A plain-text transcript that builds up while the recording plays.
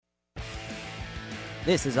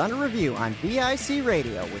This is Under Review on VIC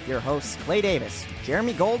Radio with your hosts Clay Davis,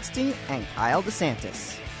 Jeremy Goldstein, and Kyle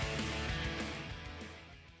DeSantis.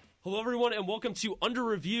 Hello, everyone, and welcome to Under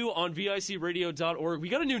Review on VICradio.org. We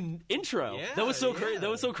got a new intro. Yeah, that was so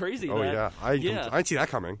crazy. Oh, I didn't see that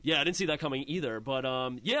coming. Yeah, I didn't see that coming either. But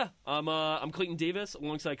I'm Clayton Davis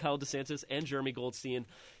alongside Kyle DeSantis and Jeremy Goldstein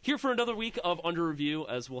here for another week of Under Review,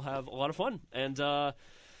 as we'll have a lot of fun and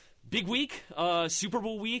big week, Super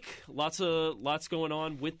Bowl week. Lots going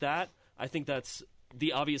on with that. I think that's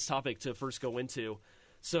the obvious topic to first go into.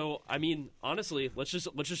 So, I mean, honestly, let's just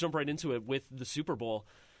jump right into it with the Super Bowl.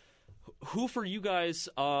 Who for you guys,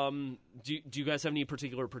 do you guys have any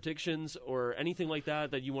particular predictions or anything like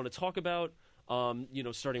that you want to talk about,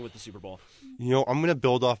 starting with the Super Bowl? I'm going to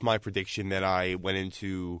build off my prediction that I went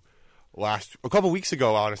into a couple weeks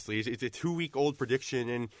ago, honestly. It's a 2-week-old prediction,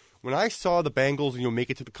 and when I saw the Bengals, make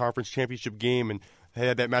it to the conference championship game and they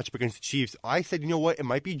had that matchup against the Chiefs, I said, you know what, it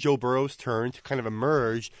might be Joe Burrow's turn to kind of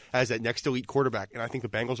emerge as that next elite quarterback. And I think the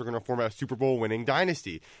Bengals are going to form a Super Bowl winning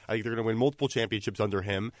dynasty. I think they're going to win multiple championships under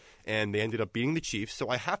him, and they ended up beating the Chiefs. So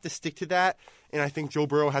I have to stick to that, and I think Joe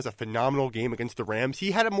Burrow has a phenomenal game against the Rams.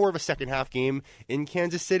 He had a more of a second-half game in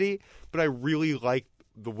Kansas City, but I really like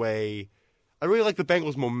the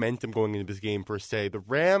Bengals' momentum going into this game, per se. The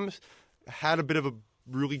Rams had a bit of a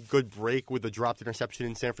really good break with a dropped interception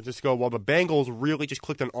in San Francisco, while the Bengals really just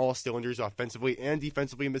clicked on all cylinders offensively and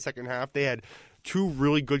defensively in the second half. They had a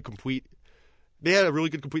really good complete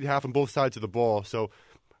half on both sides of the ball. So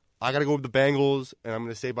I got to go with the Bengals, and I'm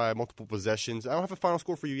going to say by multiple possessions. I don't have a final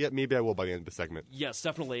score for you yet. Maybe I will by the end of the segment. Yes,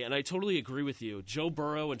 definitely, and I totally agree with you. Joe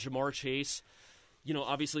Burrow and Ja'Marr Chase,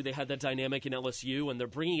 obviously they had that dynamic in LSU, and they're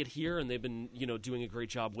bringing it here, and they've been, doing a great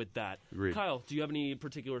job with that. Agreed. Kyle, do you have any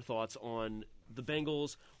particular thoughts on the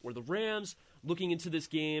Bengals or the Rams looking into this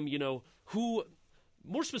game? Who,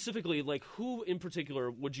 more specifically, who in particular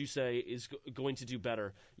would you say is going to do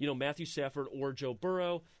better? Matthew Stafford or Joe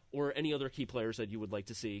Burrow, or any other key players that you would like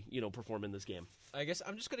to see, perform in this game? I guess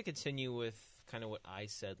I'm just going to continue with kind of what I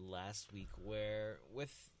said last week, where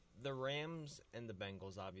with the Rams and the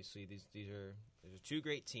Bengals, obviously, these are two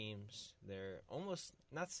great teams. They're almost,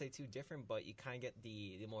 not to say too different, but you kind of get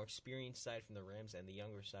the more experienced side from the Rams and the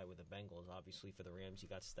younger side with the Bengals. Obviously, for the Rams, you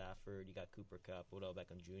got Stafford, you got Cooper Kupp, Odell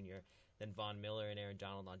Beckham Jr., then Von Miller and Aaron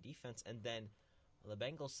Donald on defense. And then on the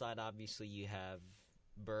Bengals side, obviously, you have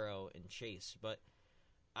Burrow and Chase. But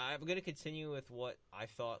I'm going to continue with what I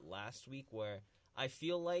thought last week, where I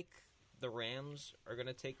feel like the Rams are going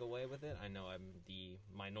to take away with it. I know I'm the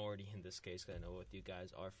minority in this case because I know what you guys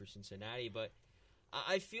are for Cincinnati, but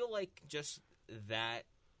I feel like just that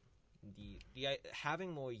the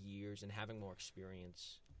having more years and having more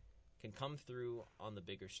experience can come through on the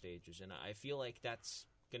bigger stages, and I feel like that's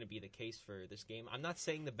going to be the case for this game. I'm not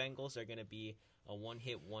saying the Bengals are going to be a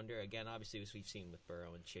one-hit wonder. Again, obviously, as we've seen with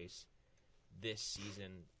Burrow and Chase this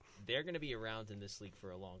season, they're going to be around in this league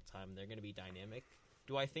for a long time, and they're going to be dynamic.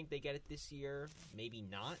 Do I think they get it this year? Maybe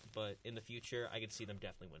not, but in the future, I could see them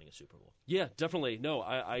definitely winning a Super Bowl. Yeah, definitely. No,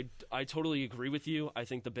 I totally agree with you. I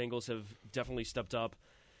think the Bengals have definitely stepped up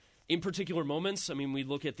in particular moments. I mean, we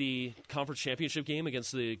look at the conference championship game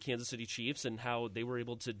against the Kansas City Chiefs and how they were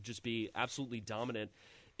able to just be absolutely dominant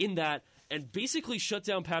in that and basically shut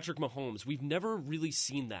down Patrick Mahomes. We've never really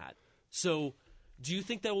seen that. So do you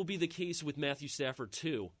think that will be the case with Matthew Stafford,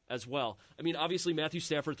 too, as well? I mean, obviously, Matthew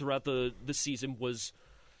Stafford throughout the season was,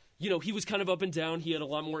 he was kind of up and down. He had a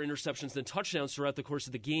lot more interceptions than touchdowns throughout the course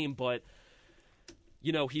of the game, but,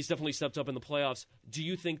 he's definitely stepped up in the playoffs. Do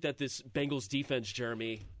you think that this Bengals defense,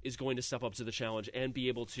 Jeremy, is going to step up to the challenge and be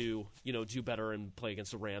able to, do better and play against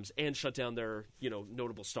the Rams and shut down their,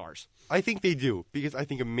 notable stars? I think they do, because I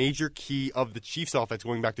think a major key of the Chiefs' offense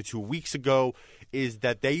going back to 2 weeks ago is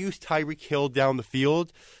that they used Tyreek Hill down the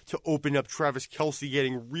field to open up Travis Kelce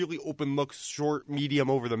getting really open looks, short, medium,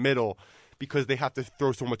 over the middle, because they have to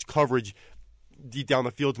throw so much coverage deep down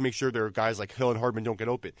the field to make sure their guys like Hill and Hardman don't get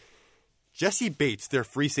open. Jesse Bates, their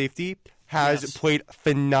free safety, has played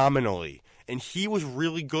phenomenally. And he was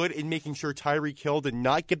really good in making sure Tyreek Hill did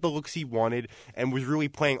not get the looks he wanted and was really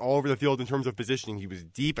playing all over the field in terms of positioning. He was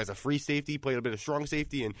deep as a free safety, played a bit of strong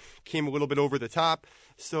safety, and came a little bit over the top.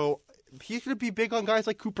 So he's going to be big on guys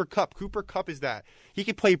like Cooper Kupp. Cooper Kupp is that. He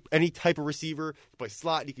can play any type of receiver. He can play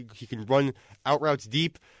slot. He can run out routes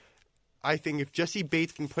deep. I think if Jesse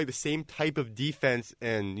Bates can play the same type of defense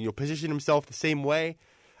and position himself the same way,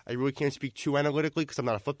 I really can't speak too analytically because I'm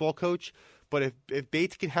not a football coach. But if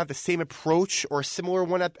Bates can have the same approach or a similar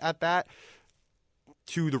one at bat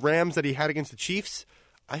to the Rams that he had against the Chiefs,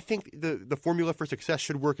 I think the formula for success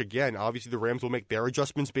should work again. Obviously, the Rams will make their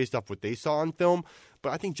adjustments based off what they saw on film,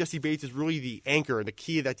 but I think Jesse Bates is really the anchor and the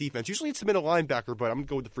key of that defense. Usually it's a middle linebacker, but I'm going to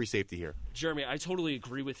go with the free safety here. Jeremy, I totally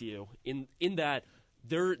agree with you in that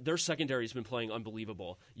their secondary has been playing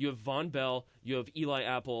unbelievable. You have Von Bell, you have Eli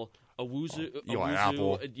Apple, Awuzie,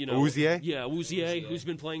 who's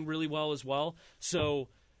been playing really well as well. So,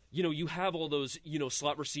 you have all those,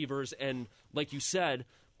 slot receivers, and like you said,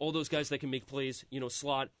 all those guys that can make plays,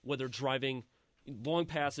 slot, whether driving, long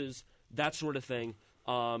passes, that sort of thing,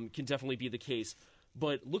 can definitely be the case.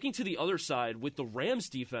 But looking to the other side with the Rams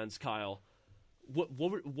defense, Kyle, what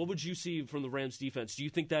would you see from the Rams defense? Do you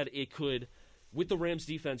think that it could, with the Rams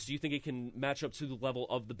defense, do you think it can match up to the level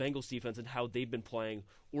of the Bengals defense and how they've been playing?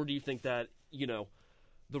 Or do you think that,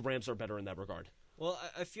 the Rams are better in that regard? Well,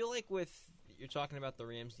 I feel like you're talking about the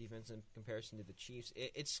Rams defense in comparison to the Chiefs,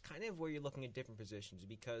 it's kind of where you're looking at different positions,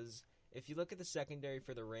 because if you look at the secondary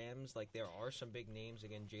for the Rams, like there are some big names,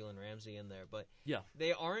 again, Jalen Ramsey in there, but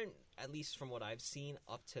they aren't, at least from what I've seen,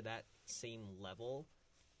 up to that same level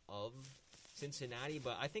of Cincinnati.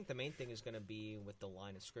 But I think the main thing is going to be with the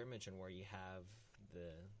line of scrimmage and where you have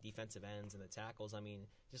the defensive ends and the tackles. I mean,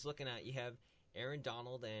 just looking at, you have Aaron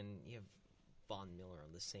Donald and you have Von Miller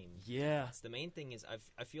on the same defense. The main thing is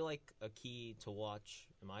I feel like a key to watch,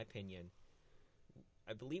 in my opinion,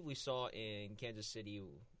 I believe we saw in Kansas City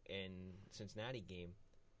and Cincinnati game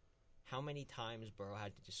how many times Burrow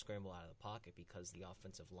had to just scramble out of the pocket because the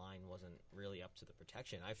offensive line wasn't really up to the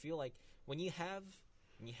protection. I feel like when you have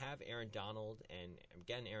Aaron Donald, and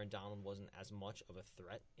again, Aaron Donald wasn't as much of a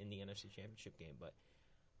threat in the NFC Championship game, but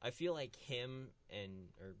I feel like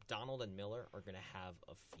Donald and Miller are going to have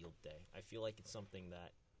a field day. I feel like it's something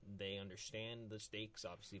that they understand the stakes.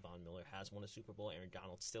 Obviously, Von Miller has won a Super Bowl. Aaron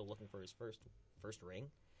Donald's still looking for his first ring.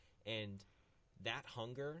 And that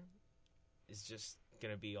hunger is just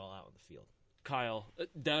going to be all out on the field. Kyle,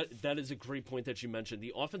 that is a great point that you mentioned.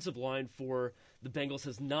 The offensive line for the Bengals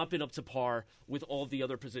has not been up to par with all the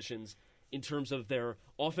other positions in terms of their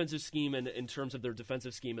offensive scheme and in terms of their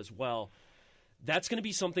defensive scheme as well. That's going to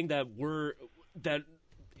be something that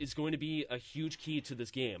is going to be a huge key to this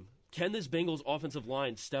game. Can this Bengals offensive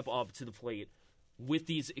line step up to the plate with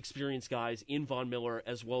these experienced guys in Von Miller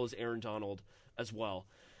as well as Aaron Donald as well?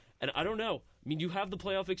 And I don't know. I mean, you have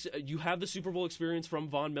the you have the Super Bowl experience from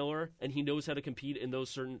Von Miller, and he knows how to compete in those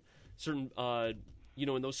certain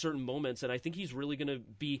in those certain moments. And I think he's really going to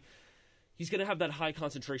be. He's going to have that high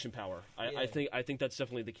concentration power. I think that's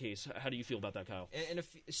definitely the case. How do you feel about that, Kyle? And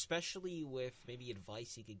especially with maybe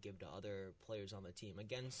advice he could give to other players on the team.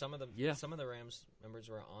 Again, some of the Rams members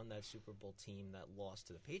were on that Super Bowl team that lost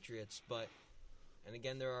to the Patriots, and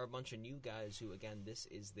again, there are a bunch of new guys who, again, this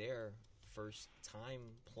is their first time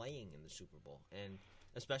playing in the Super Bowl, and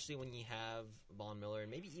especially when you have Von Miller and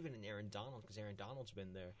maybe even an Aaron Donald, because Aaron Donald's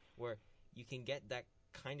been there, where you can get that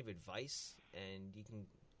kind of advice and you can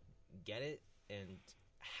get it and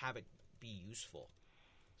have it be useful.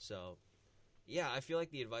 So, yeah, I feel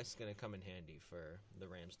like the advice is going to come in handy for the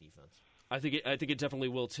Rams defense. I think it definitely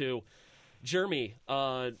will too. Jeremy,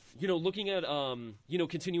 looking at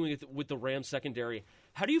continuing with the Rams secondary,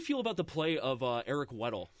 how do you feel about the play of Eric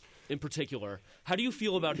Weddle in particular? How do you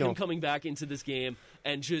feel about him coming back into this game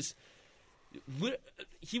and just?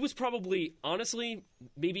 He was probably, honestly,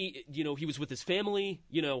 maybe he was with his family,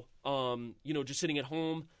 just sitting at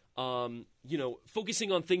home.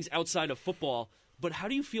 Focusing on things outside of football. But how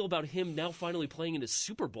do you feel about him now finally playing in the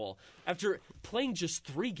Super Bowl after playing just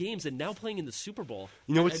 3 games and now playing in the Super Bowl?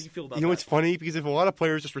 How do you feel about that? It's funny because if a lot of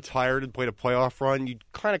players just retired and played a playoff run, you'd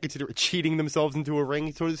kind of consider it cheating themselves into a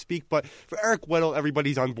ring, so to speak. But for Eric Weddle,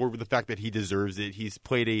 everybody's on board with the fact that he deserves it. He's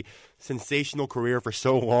played a sensational career for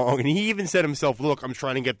so long, and he even said himself, "Look, I'm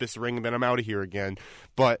trying to get this ring, and then I'm out of here again."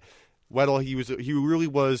 But Weddle, he really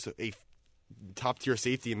was a top-tier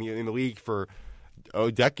safety in the league for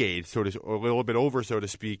a decade, a little bit over, so to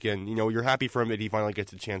speak. And, you're happy for him that he finally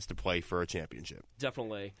gets a chance to play for a championship.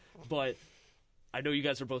 Definitely. But I know you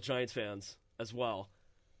guys are both Giants fans as well.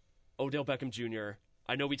 Odell Beckham Jr.,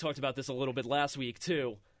 I know we talked about this a little bit last week,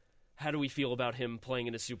 too. How do we feel about him playing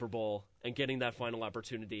in a Super Bowl and getting that final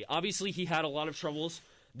opportunity? Obviously, he had a lot of troubles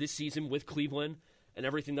this season with Cleveland and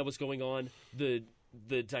everything that was going on. The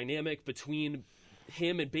dynamic between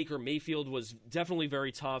him and Baker Mayfield was definitely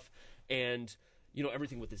very tough, and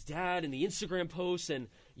everything with his dad and the Instagram posts, and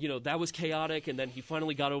that was chaotic. And then he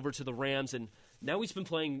finally got over to the Rams, and now he's been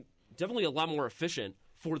playing definitely a lot more efficient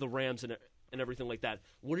for the Rams and everything like that.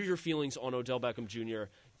 What are your feelings on Odell Beckham Jr.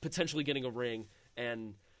 potentially getting a ring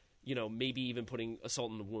and maybe even putting a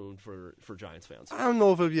salt in the wound for Giants fans? I don't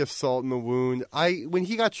know if it would be a salt in the wound. When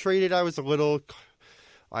he got traded, I was a little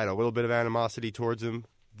I had a little bit of animosity towards him.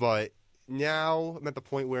 But now I'm at the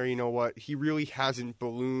point where, you know what, he really hasn't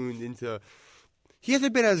ballooned into... He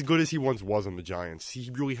hasn't been as good as he once was on the Giants.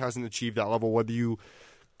 He really hasn't achieved that level, whether you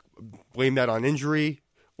blame that on injury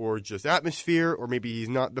or just atmosphere, or maybe he's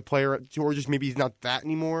not the player, or just maybe he's not that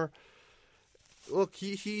anymore. Look,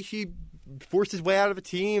 he forced his way out of a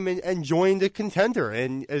team and joined a contender.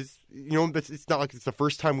 And as you know, it's not like it's the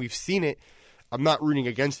first time we've seen it. I'm not rooting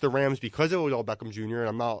against the Rams because of Odell Beckham Jr., and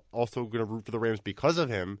I'm not also going to root for the Rams because of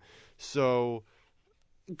him. So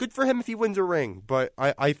good for him if he wins a ring. But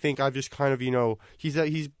I think I've just kind of, you know,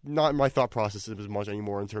 he's not in my thought process as much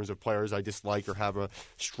anymore in terms of players I dislike or have a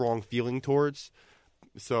strong feeling towards.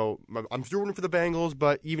 So I'm still rooting for the Bengals,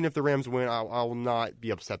 but even if the Rams win, I will not be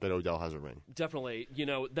upset that Odell has a ring. Definitely. You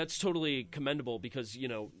know, that's totally commendable because, you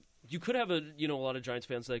know, you could have a lot of Giants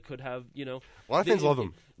fans that could have, you know. A lot of fans love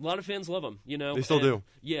him. A lot of fans love him, you know. They still do.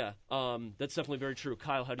 Yeah. That's definitely very true.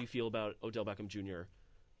 Kyle, how do you feel about Odell Beckham Jr.,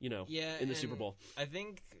 you know, in the Super Bowl? I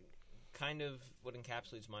think kind of what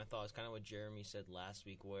encapsulates my thoughts, kind of what Jeremy said last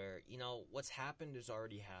week, where, you know, what's happened has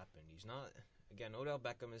already happened. He's not... Again, Odell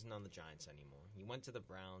Beckham isn't on the Giants anymore. He went to the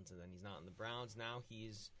Browns, and then he's not on the Browns. Now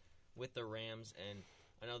he's with the Rams, and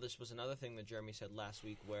I know this was another thing that Jeremy said last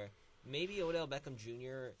week, where maybe Odell Beckham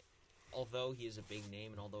Jr., although he is a big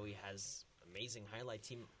name and although he has amazing highlights,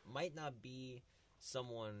 he might not be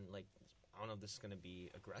someone like, I don't know if this is going to be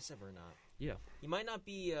aggressive or not. Yeah. He might not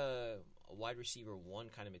be a wide receiver one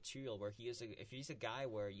kind of material where if he's a guy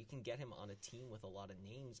where you can get him on a team with a lot of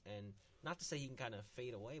names, and not to say he can kind of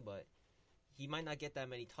fade away, but he might not get that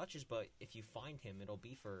many touches, but if you find him, it'll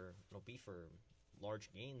be for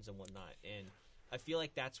large gains and whatnot. And I feel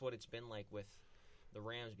like that's what it's been like with the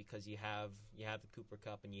Rams, because you have the Cooper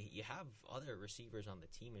Kupp, and you have other receivers on the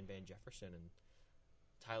team in Van Jefferson and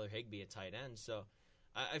Tyler Higbee at tight end. So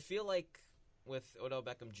I feel like with Odell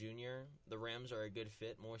Beckham Jr., the Rams are a good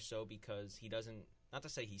fit, more so because he doesn't, not to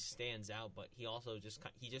say he stands out, but he also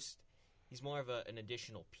he's more of an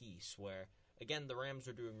additional piece where, again, the Rams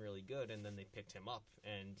are doing really good, and then they picked him up,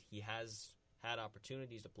 and he has had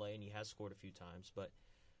opportunities to play, and he has scored a few times. But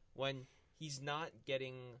when he's not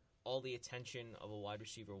getting all the attention of a wide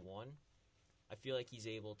receiver one, I feel like he's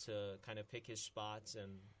able to kind of pick his spots,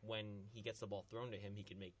 and when he gets the ball thrown to him, he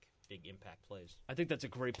can make big impact plays. I think that's a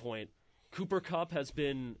great point. Cooper Kupp has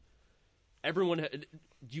been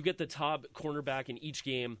you get the top cornerback in each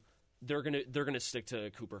game, they're gonna stick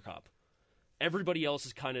to Cooper Kupp. Everybody else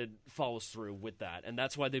is kind of follows through with that, and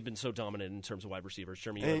that's why they've been so dominant in terms of wide receivers.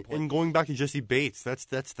 Jeremy, and going back to Jesse Bates, that's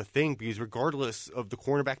the thing, because regardless of the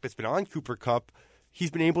cornerback that's been on Cooper Kupp,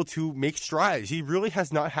 he's been able to make strides. He really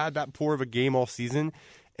has not had that poor of a game all season,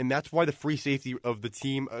 and that's why the free safety of the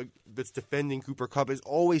team that's defending Cooper Kupp is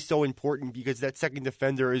always so important, because that second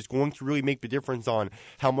defender is going to really make the difference on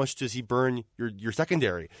how much does he burn your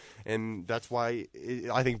secondary. And that's why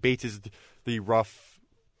I think Bates is the rough.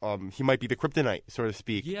 He might be the kryptonite, so to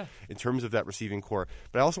speak, in terms of that receiving core.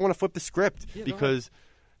 But I also want to flip the script, because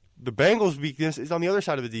the Bengals' weakness is on the other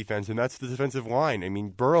side of the defense, and that's the defensive line. I mean,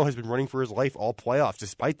 Burrow has been running for his life all playoffs,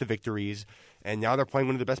 despite the victories, and now they're playing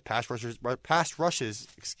one of the best pass rushes,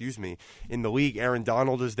 in the league. Aaron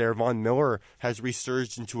Donald is there. Von Miller has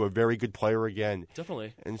resurged into a very good player again.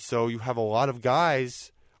 Definitely. And so you have a lot of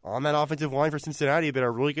guys on that offensive line for Cincinnati that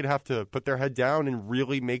are really going to have to put their head down and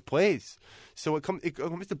really make plays. So it comes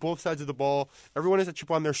to both sides of the ball. Everyone has a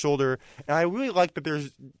chip on their shoulder, and I really like that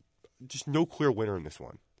there's just no clear winner in this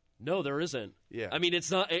one. No, there isn't. Yeah. I mean,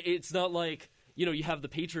 it's not like, you know, you have the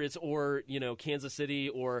Patriots or, you know, Kansas City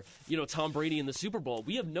or, you know, Tom Brady in the Super Bowl.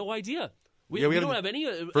 We have no idea. We don't have any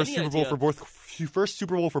first Super Bowl idea. First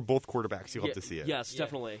Super Bowl for both quarterbacks. You'll have to see it. Yes,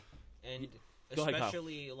 definitely. And Go ahead,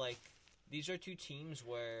 especially, like, these are two teams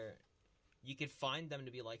where you could find them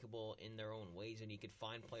to be likable in their own ways, and you could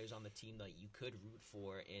find players on the team that you could root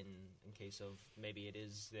for in case of maybe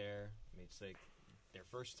it's like their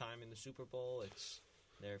first time in the Super Bowl. It's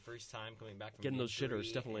their first time coming back from getting those injury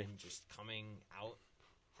shitters, definitely, and just coming out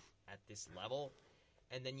at this level.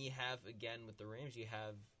 And then you have, again, with the Rams, you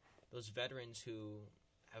have those veterans who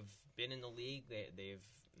have been in the league. They've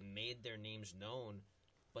made their names known,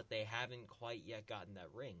 but they haven't quite yet gotten that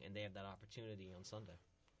ring, and they have that opportunity on Sunday.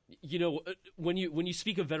 You know, when you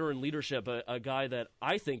speak of veteran leadership, a guy that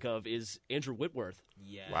I think of is Andrew Whitworth.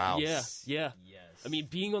 Yes. Wow. Yeah. Yes. I mean,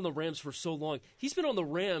 being on the Rams for so long, he's been on the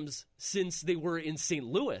Rams since they were in St.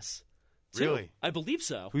 Louis. Too. Really? I believe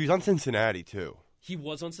so. He was on Cincinnati too. He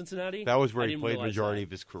was on Cincinnati? That was where he didn't played the realize majority that.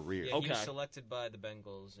 of his career. Yeah, he was Okay. selected by the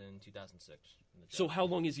Bengals in 2006. So how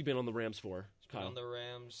long has he been on the Rams for, He's been Kyle? on the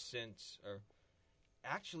Rams since, or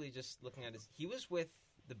actually just looking at he was with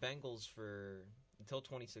the Bengals for until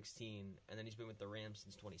 2016, and then he's been with the Rams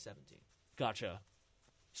since 2017. Gotcha.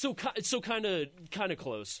 So kind of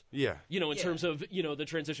close. Yeah. In terms of, the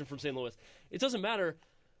transition from St. Louis. It doesn't matter.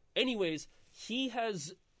 Anyways, he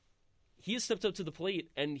has stepped up to the plate,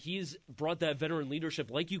 and he's brought that veteran leadership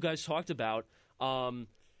like you guys talked about. How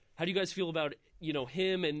do you guys feel about,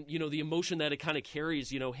 him and, the emotion that it kind of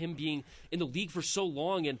carries, him being in the league for so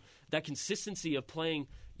long and that consistency of playing,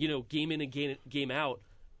 game in and game out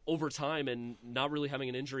over time and not really having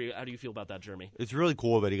an injury? How do you feel about that, Jeremy? It's really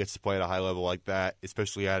cool that he gets to play at a high level like that,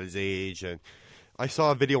 especially at his age. And I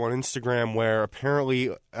saw a video on Instagram where apparently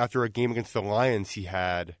after a game against the Lions, he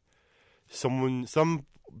had some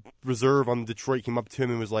reserve on Detroit came up to him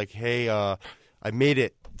and was like, "Hey, I made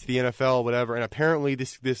it to the NFL, whatever." And apparently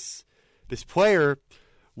this player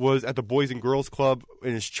was at the Boys and Girls Club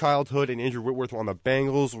in his childhood, and Andrew Whitworth on the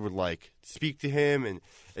Bengals would like speak to him,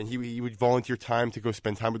 and he would volunteer time to go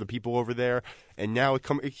spend time with the people over there. And now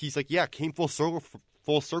he's like, yeah, it came full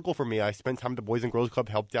circle for me. I spent time at the Boys and Girls Club,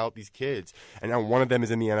 helped out these kids, and now one of them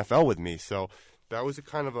is in the NFL with me. So that was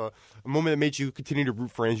a moment that made you continue to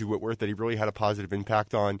root for Andrew Whitworth, that he really had a positive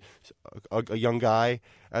impact on a young guy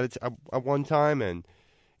at one time. And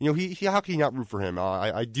how can you not root for him?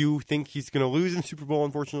 I do think he's going to lose in the Super Bowl,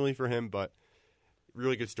 unfortunately for him, but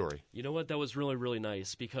really good story. You know what? That was really, really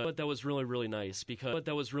nice because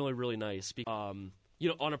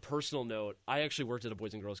on a personal note, I actually worked at a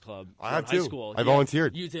Boys and Girls Club I have in high too. school. I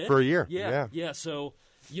volunteered. You did? For a year. Yeah. So,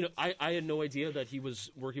 I had no idea that he was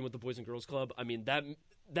working with the Boys and Girls Club. I mean,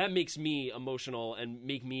 that makes me emotional and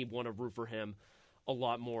make me want to root for him a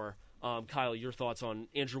lot more. Kyle, your thoughts on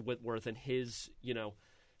Andrew Whitworth and his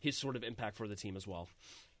sort of impact for the team as well?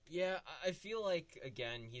 Yeah, I feel like,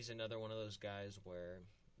 again, he's another one of those guys where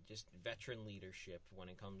just veteran leadership when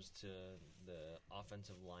it comes to the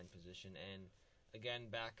offensive line position. And, again,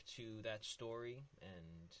 back to that story,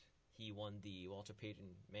 and he won the Walter Payton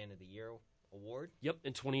Man of the Year award. Yep,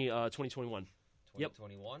 in 2021.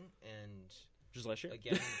 2021, and just last year?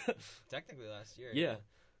 Again, technically last year. Yeah.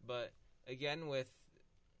 But, again, with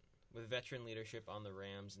veteran leadership on the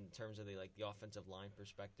Rams in terms of the offensive line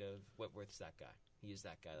perspective, Whitworth's that guy. He is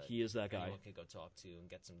that guy. He is that guy. Anyone could go talk to and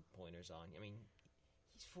get some pointers on. I mean,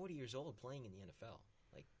 he's 40 years old playing in the NFL.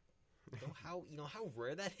 Like, how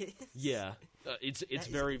rare that is. Yeah, it's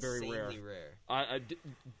very, very rare.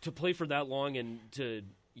 To play for that long and to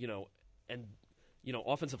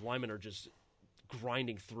offensive linemen are just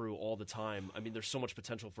grinding through all the time. I mean, there's so much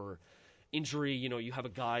potential for injury. You have a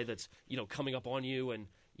guy that's coming up on you and.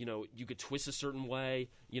 You could twist a certain way,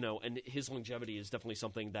 and his longevity is definitely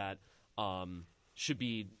something that should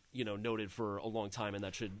be, noted for a long time, and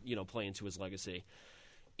that should, play into his legacy.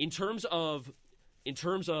 In terms of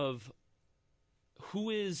who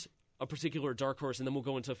is a particular dark horse, and then we'll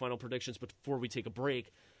go into final predictions. But before we take a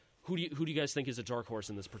break, who do you guys think is a dark horse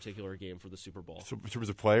in this particular game for the Super Bowl? So in terms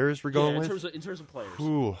of players, we're going with? In terms of players.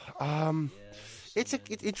 Ooh, it's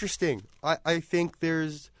interesting. I think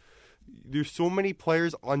there's so many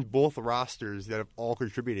players on both rosters that have all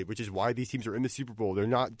contributed, which is why these teams are in the Super Bowl. They're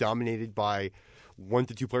not dominated by 1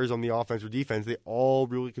 to 2 players on the offense or defense. They all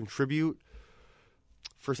really contribute.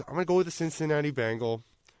 First, I'm going to go with the Cincinnati Bengal.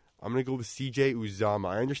 I'm going to go with C.J. Uzomah.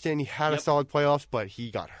 I understand he had a solid playoffs, but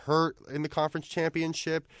he got hurt in the conference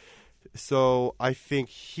championship. So I think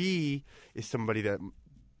he is somebody that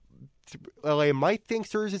LA might think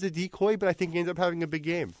serves as a decoy, but I think he ends up having a big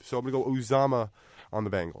game. So I'm going to go Uzomah on the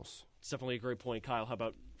Bengals. It's definitely a great point, Kyle. How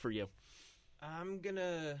about for you? I'm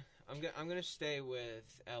gonna stay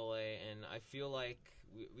with LA, and I feel like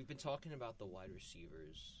we've been talking about the wide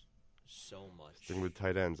receivers so much. Sticking with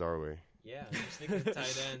tight ends, are we? Yeah, sticking with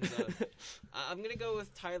tight ends. I'm gonna go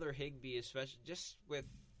with Tyler Higbee, especially just with,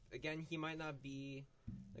 again, he might not be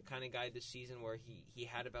the kind of guy this season where he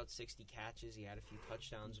had about 60 catches, he had a few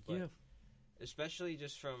touchdowns, but especially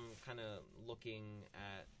just from kind of looking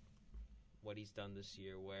at what he's done this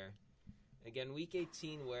year, where, again, Week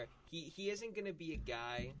 18, where he isn't going to be a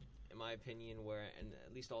guy, in my opinion, where, and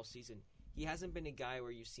at least all season, he hasn't been a guy where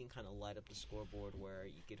you've seen kind of light up the scoreboard where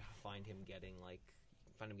you could find him getting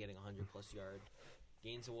 100-plus yard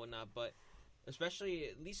gains and whatnot, but especially,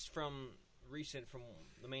 at least from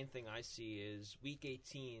the main thing I see is Week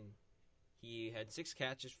 18, he had 6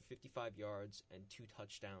 catches for 55 yards and 2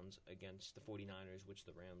 touchdowns against the 49ers, which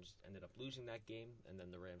the Rams ended up losing that game, and then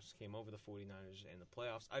the Rams came over the 49ers in the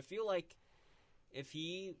playoffs. I feel like if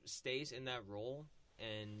he stays in that role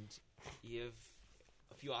and you have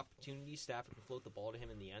a few opportunities, Stafford can float the ball to him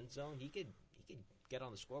in the end zone, he could get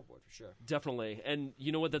on the scoreboard for sure. Definitely. And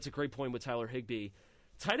you know what? That's a great point with Tyler Higbee.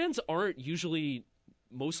 Tight ends aren't usually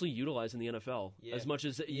mostly utilize in the NFL as much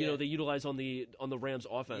as they utilize on the Rams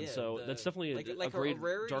offense. so that's definitely a great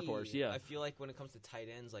rarity, dark horse. Yeah, I feel like when it comes to tight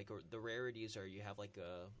ends, like the rarities are you have like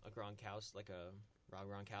a Gronkowski, like a Rob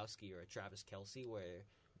Gronkowski or a Travis Kelce, where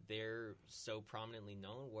they're so prominently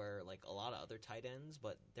known, where like a lot of other tight ends,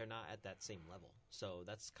 but they're not at that same level. So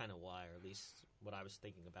that's kind of why, or at least what I was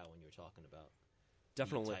thinking about when you were talking about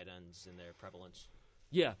definitely tight ends and their prevalence.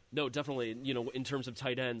 Yeah, no, definitely. In terms of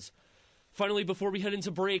tight ends. Finally, before we head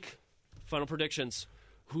into break, final predictions.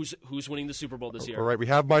 Who's winning the Super Bowl this year? All right, I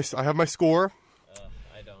have my score.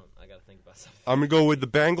 I don't. I got to think about something. I'm going to go with the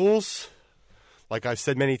Bengals. Like I've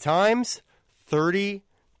said many times, 30-24.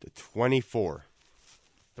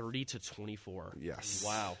 30-24. Yes.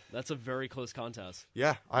 Wow, that's a very close contest.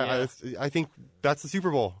 Yeah, I think that's the Super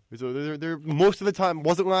Bowl. So they're most of the time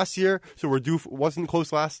wasn't last year, so wasn't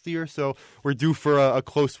close last year, so we're due for a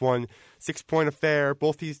close one. 6-point affair.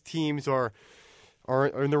 Both these teams are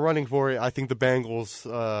in the running for it. I think the Bengals,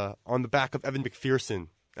 on the back of Evan McPherson,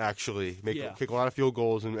 actually kick a lot of field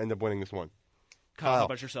goals and end up winning this one. Kyle, how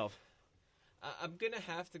about yourself? I'm going to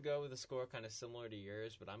have to go with a score kind of similar to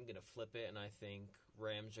yours, but I'm going to flip it, and I think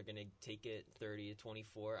Rams are going to take it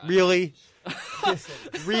 30-24. Really?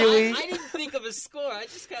 Really? I didn't think of a score. I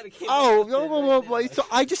just kind of came up with it right now. So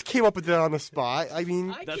I just came up with that on the spot. I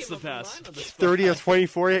mean, that's the best.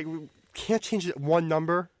 30-24. Can't change it one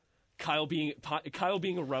number. Kyle being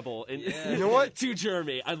a rebel, and you know what? To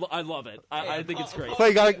Jeremy, I love it. I think it's great.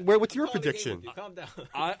 Clay, what's your prediction? Calm down.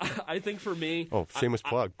 I think for me, shameless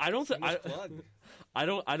plug. I don't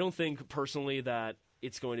think personally that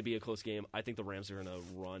it's going to be a close game. I think the Rams are going to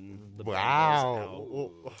run the Bengals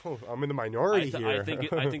out. I'm in the minority here. I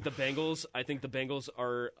think the Bengals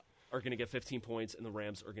are going to get 15 points, and the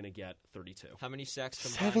Rams are going to get 32. How many sacks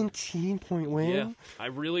combined? 17-point win? Yeah. I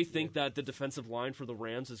really think that the defensive line for the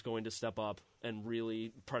Rams is going to step up and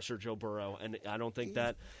really pressure Joe Burrow. And I don't think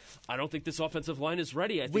this offensive line is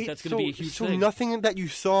ready. I think that's going to be a huge thing. So nothing that you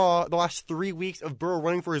saw the last 3 weeks of Burrow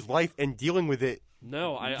running for his life and dealing with it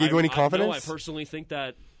gave you any confidence? No, I personally think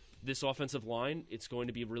that this offensive line, it's going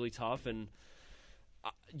to be really tough. And,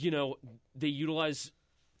 they utilize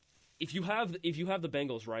 – if you have the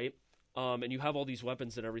Bengals, right, and you have all these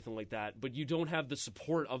weapons and everything like that, but you don't have the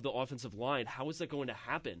support of the offensive line, how is that going to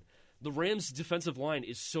happen? The Rams' defensive line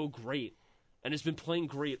is so great, and it's been playing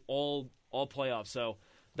great all playoffs. So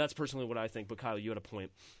that's personally what I think. But Kyle, you had a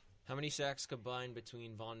point. How many sacks combined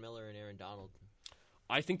between Von Miller and Aaron Donald?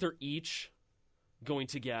 I think they're each going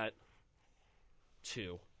to get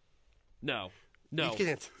 2. No. No,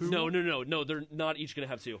 they're not each going to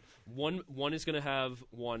have 2. One is going to have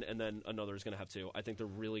 1, and then another is going to have 2. I think they're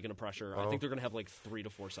really going to pressure. I think they're going to have like 3 to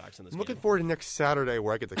 4 sacks in this game. I'm looking forward to next Saturday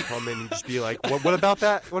where I get to come in and just be like, what about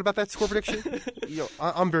that? What about that score prediction?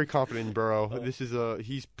 I'm very confident in Burrow. This is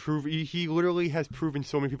he literally has proven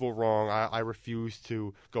so many people wrong. I refuse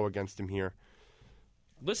to go against him here.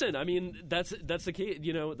 Listen, I mean that's the case.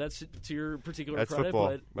 That's to your particular that's credit. Football.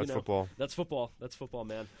 But, that's football. That's football. That's football,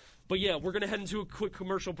 man. But yeah, we're gonna head into a quick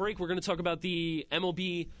commercial break. We're gonna talk about the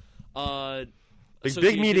MLB.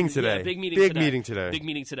 Big meeting today. Yeah, big meeting today. Big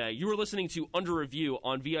meeting today. You are listening to Under Review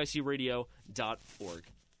on VICRadio.org.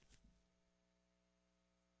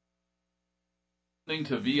 Listening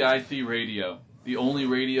to VIC Radio, the only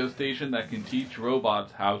radio station that can teach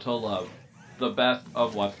robots how to love. The best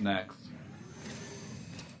of what's next.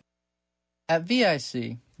 At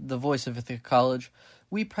VIC, the voice of Ithaca College,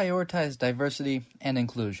 we prioritize diversity and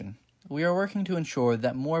inclusion. We are working to ensure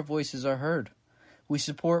that more voices are heard. We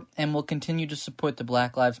support and will continue to support the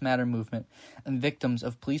Black Lives Matter movement and victims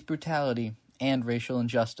of police brutality and racial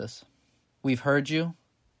injustice. We've heard you.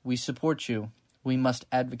 We support you. We must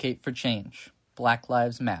advocate for change. Black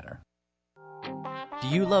Lives Matter. Do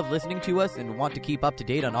you love listening to us and want to keep up to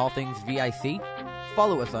date on all things VIC?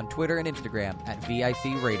 Follow us on Twitter and Instagram at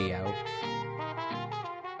VIC Radio.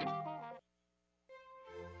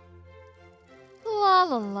 La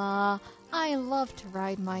la la. I love to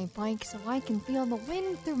ride my bike so I can feel the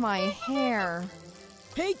wind through my hair.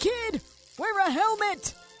 Hey kid, wear a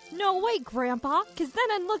helmet! No way, Grandpa, because then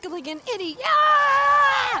I'd look like an idiot.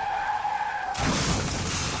 Ah!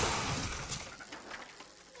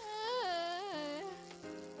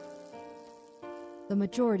 The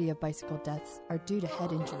majority of bicycle deaths are due to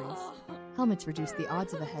head injuries. Helmets reduce the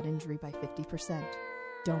odds of a head injury by 50%.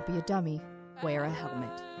 Don't be a dummy. Wear a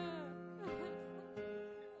helmet.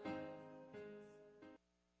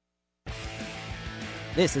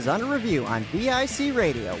 This is Under Review on VIC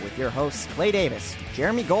Radio with your hosts Clay Davis,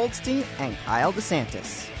 Jeremy Goldstein, and Kyle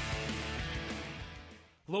DeSantis.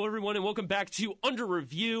 Hello, everyone, and welcome back to Under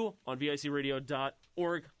Review on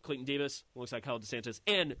VICradio.org. Clayton Davis, alongside Kyle DeSantis,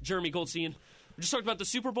 and Jeremy Goldstein. We just talked about the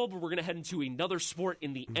Super Bowl, but we're going to head into another sport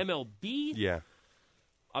in the MLB. Yeah.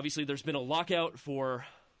 Obviously, there's been a lockout for,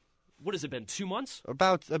 what has it been, 2 months?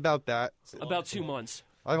 About that. About 2 months.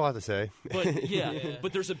 I have a lot to say. But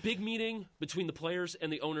but there's a big meeting between the players and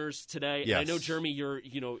the owners today. Yes. And I know, Jeremy,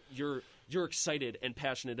 you're excited and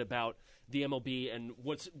passionate about the MLB and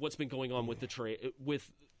what's been going on with the trade, with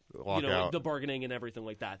Lockout. the bargaining and everything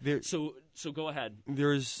like that. So go ahead.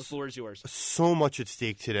 The floor is yours. So much at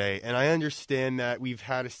stake today, and I understand that we've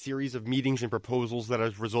had a series of meetings and proposals that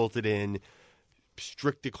has resulted in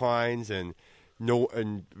strict declines and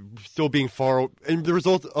still being far. And the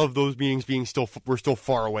result of those meetings being we're still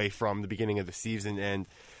far away from the beginning of the season. And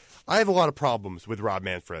I have a lot of problems with Rob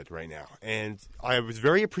Manfred right now, and I was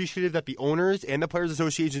very appreciative that the owners and the players'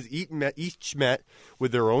 associations each met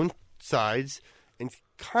with their own sides and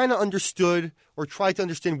kind of understood or tried to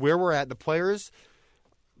understand where we're at. The players,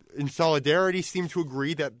 in solidarity, seem to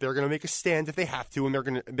agree that they're going to make a stand if they have to,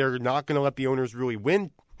 and they're not going to let the owners really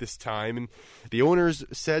win this time. And the owners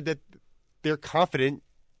said that they're confident.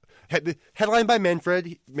 Headlined by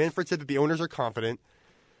Manfred. Manfred said that the owners are confident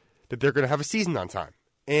that they're going to have a season on time.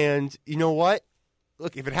 And you know what?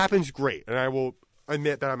 Look, if it happens, great. And I will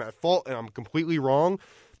admit that I'm at fault and I'm completely wrong.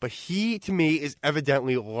 But he, to me, is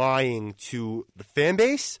evidently lying to the fan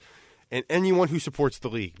base and anyone who supports the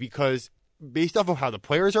league. Because based off of how the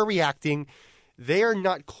players are reacting, they are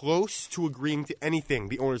not close to agreeing to anything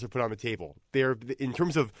the owners have put on the table. They're, in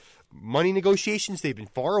terms of money negotiations, they've been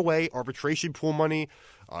far away. Arbitration pool money,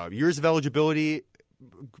 years of eligibility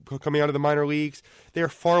coming out of the minor leagues, they're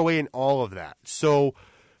far away in all of that. So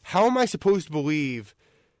how am I supposed to believe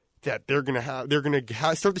that they're going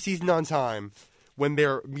to start the season on time when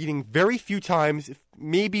they're meeting very few times,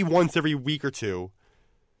 maybe once every week or two,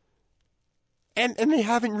 and they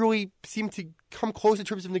haven't really seemed to come close in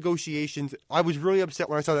terms of negotiations? I was really upset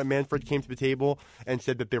when I saw that Manfred came to the table and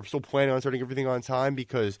said that they were still planning on starting everything on time,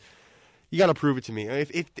 because you got to prove it to me.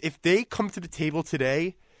 If they come to the table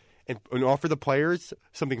today and offer the players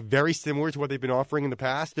something very similar to what they've been offering in the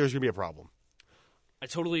past, there's going to be a problem. I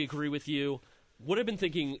totally agree with you. What I've been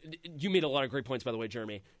thinking, you made a lot of great points, by the way,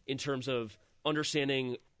 Jeremy, in terms of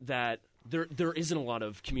understanding that there isn't a lot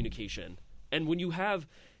of communication. And when you have,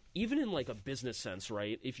 even in like a business sense,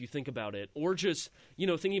 right, if you think about it, or just,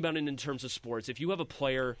 thinking about it in terms of sports, if you have a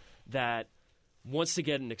player that wants to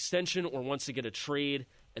get an extension or wants to get a trade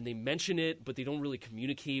and they mention it, but they don't really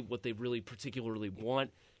communicate what they really particularly want,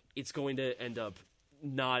 it's going to end up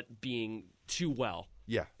not being too well.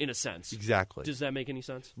 Yeah. In a sense. Exactly. Does that make any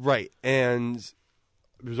sense? Right. And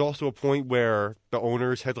there's also a point where the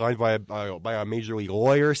owners, headlined by a major league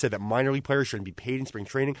lawyer, said that minor league players shouldn't be paid in spring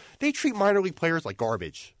training. They treat minor league players like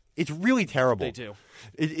garbage. It's really terrible. They do.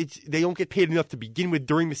 They don't get paid enough to begin with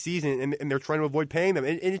during the season, and they're trying to avoid paying them.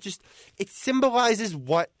 And it symbolizes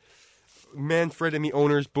what Manfred and the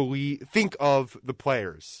owners think of the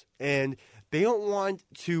players. And they don't want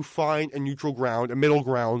to find a neutral ground, a middle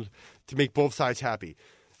ground, to make both sides happy.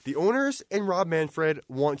 The owners and Rob Manfred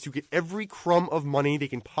want to get every crumb of money they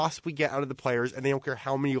can possibly get out of the players, and they don't care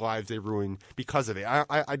how many lives they ruin because of it.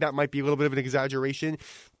 I that might be a little bit of an exaggeration,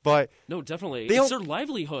 but no, definitely, it's their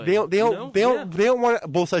livelihood. They don't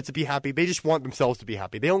want both sides to be happy. They just want themselves to be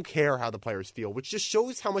happy. They don't care how the players feel, which just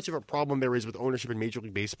shows how much of a problem there is with ownership in Major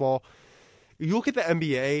League Baseball. You look at the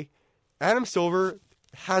NBA, Adam Silver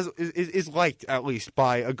is liked at least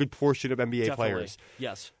by a good portion of NBA players.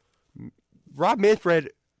 Yes. Rob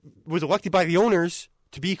Manfred was elected by the owners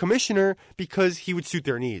to be commissioner because he would suit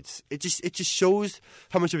their needs. It just shows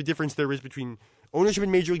how much of a difference there is between ownership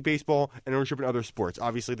in Major League Baseball and ownership in other sports.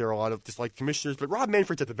 Obviously, there are a lot of disliked commissioners, but Rob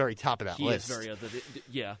Manfred's at the very top of that list. He is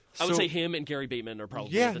very I would say him and Gary Bateman are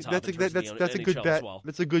probably at the top. That's a good bet. Well.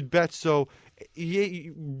 That's a good bet. So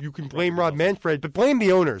you can blame Rob Manfred, but blame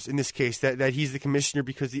the owners in this case that he's the commissioner,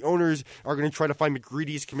 because the owners are going to try to find the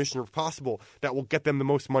greediest commissioner possible that will get them the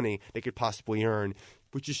most money they could possibly earn,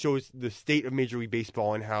 which just shows the state of Major League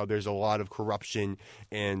Baseball and how there's a lot of corruption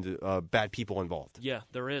and bad people involved. Yeah,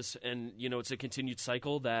 there is. And, it's a continued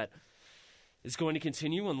cycle that is going to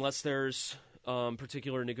continue unless there's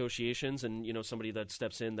particular negotiations and, somebody that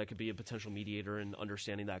steps in that could be a potential mediator in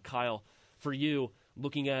understanding that. Kyle, for you,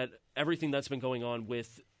 looking at everything that's been going on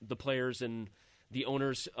with the players and the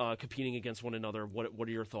owners competing against one another, what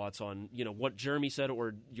are your thoughts on, what Jeremy said,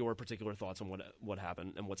 or your particular thoughts on what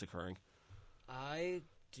happened and what's occurring? I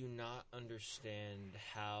do not understand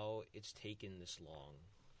how it's taken this long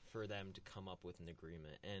for them to come up with an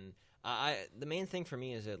agreement. And the main thing for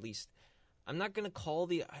me is, at least, I'm not going to call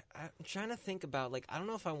I'm trying to think about, I don't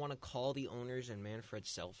know if I want to call the owners and Manfred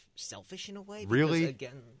selfish in a way. Because, Really?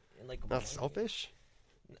 Again, Not selfish?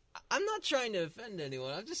 I'm not trying to offend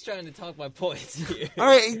anyone. I'm just trying to talk my points here. All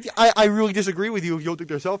right, I really disagree with you if you don't think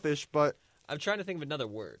they're selfish, but... I'm trying to think of another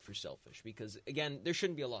word for selfish because, again, there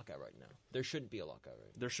shouldn't be a lockout right now. There shouldn't be a lockout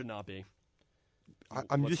right now. There should not be.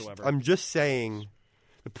 I'm just saying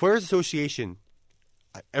the Players Association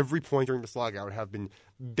at every point during this lockout have been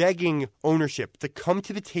begging ownership to come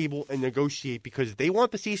to the table and negotiate because they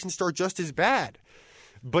want the season to start just as bad.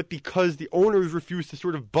 But because the owners refuse to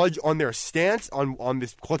sort of budge on their stance on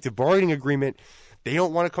this collective bargaining agreement, they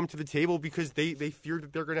don't want to come to the table because they fear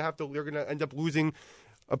that they're going to end up losing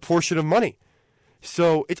a portion of money.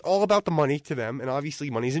 So it's all about the money to them, and obviously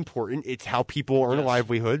money is important. It's how people earn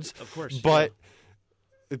livelihoods. Of course. But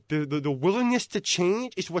the willingness to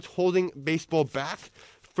change is what's holding baseball back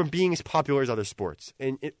from being as popular as other sports.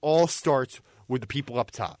 And it all starts with the people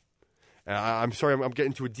up top. And I'm sorry I'm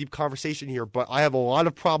getting into a deep conversation here, but I have a lot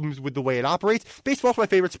of problems with the way it operates. Baseball's my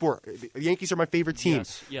favorite sport. The Yankees are my favorite team.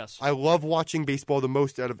 Yes. I love watching baseball the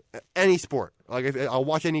most out of any sport. I'll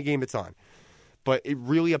watch any game that's on. But it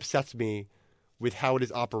really upsets me with how it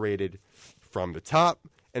is operated from the top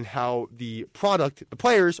and how the product, the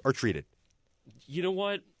players, are treated. You know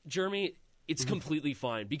what, Jeremy? It's completely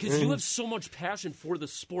fine because you have so much passion for the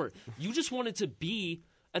sport. You just want it to be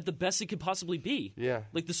at the best it could possibly be. Yeah.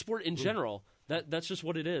 Like the sport in general. That's just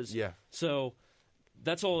what it is. Yeah. So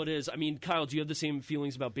that's all it is. I mean, Kyle, do you have the same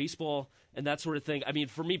feelings about baseball and that sort of thing? I mean,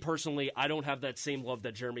 for me personally, I don't have that same love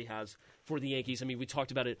that Jeremy has for the Yankees. I mean, we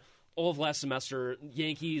talked about it all of last semester.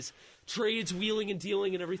 Yankees, trades, wheeling and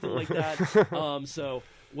dealing and everything like that. So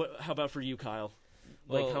how about for you, Kyle?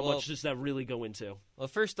 Like, how much does that really go into? Well,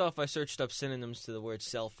 first off, I searched up synonyms to the word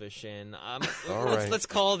selfish, and let's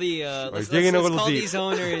call these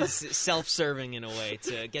owners self-serving in a way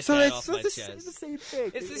to get that off my chest. It's the same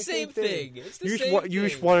thing. It's the same thing. You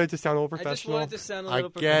just wanted to sound a little professional. I just wanted to sound a little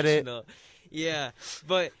professional. It. Yeah,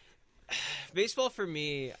 but baseball for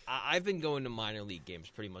me, I've been going to minor league games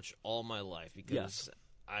pretty much all my life because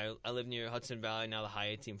I live near Hudson Valley, now the high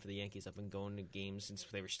A team for the Yankees. I've been going to games since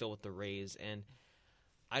they were still with the Rays, and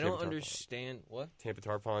I don't understand what Tampa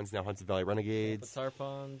Tarpons, now Hudson Valley Renegades. Tampa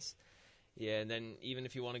Tarpons, yeah, and then even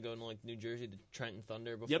if you want to go to New Jersey, the Trenton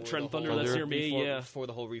Thunder. Trenton Thunder. That's near me. Yeah, before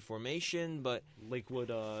the whole reformation, but Lakewood,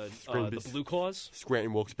 the Blue Claws,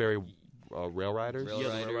 Scranton, Wilkes-Barre, Rail Riders. The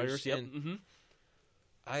Rail Riders. Yep.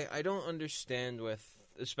 I don't understand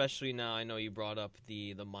especially now. I know you brought up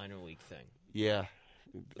the minor league thing. Yeah,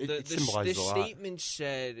 it symbolizes a lot. The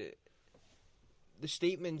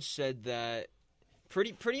statement said that.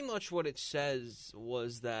 Pretty much what it says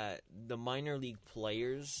was that the minor league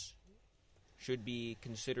players should be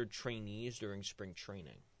considered trainees during spring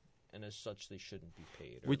training, and as such, they shouldn't be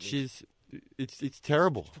paid. Which is, it's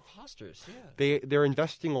terrible. It's preposterous, yeah. They're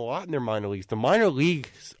investing a lot in their minor leagues. The minor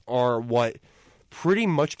leagues are what pretty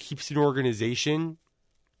much keeps an organization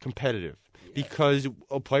competitive. Yeah. Because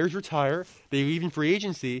players retire, they leave in free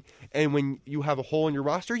agency, and when you have a hole in your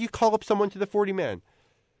roster, you call up someone to the 40-man.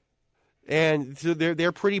 And so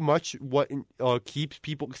they're pretty much what keeps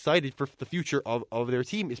people excited for the future of their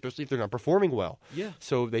team, especially if they're not performing well. Yeah.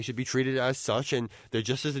 So they should be treated as such, and they're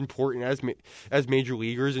just as important as major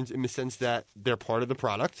leaguers in the sense that they're part of the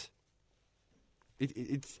product.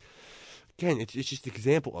 It's just an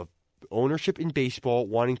example of ownership in baseball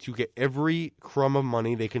wanting to get every crumb of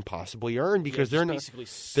money they can possibly earn because they're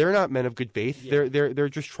not men of good faith. Yeah. They're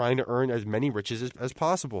just trying to earn as many riches as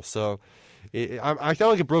possible. So. I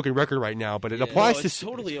sound like a broken record right now, but it applies to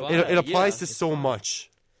so much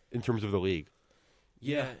in terms of the league.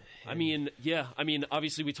 Yeah. I mean,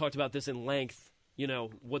 obviously we talked about this in length,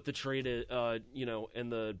 what the trade is,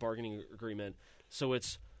 and the bargaining agreement. So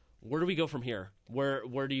it's where do we go from here?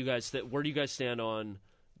 Where do you guys stand on?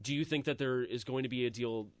 Do you think that there is going to be a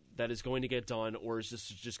deal that is going to get done, or is this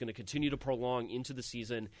just going to continue to prolong into the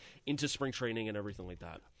season, into spring training and everything like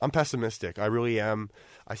that? I'm pessimistic. I really am.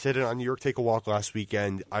 I said it on New York Take a Walk last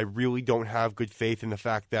weekend. I really don't have good faith in the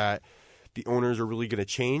fact that the owners are really going to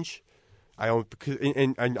change.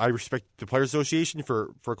 And I respect the Players Association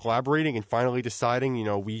for collaborating and finally deciding,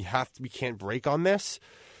 we can't break on this.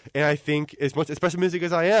 And I think as pessimistic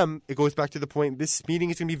as I am, it goes back to the point this meeting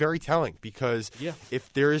is going to be very telling because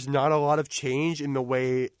if there is not a lot of change in the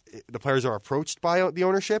way the players are approached by the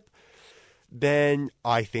ownership, then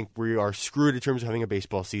I think we are screwed in terms of having a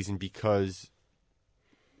baseball season because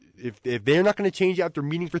if they're not going to change after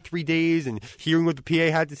meeting for 3 days and hearing what the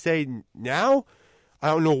PA had to say now, I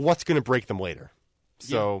don't know what's going to break them later.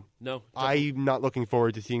 So no, I'm not looking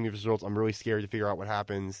forward to seeing the results. I'm really scared to figure out what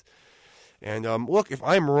happens. And look, if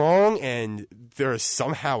I'm wrong and there is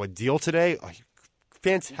somehow a deal today,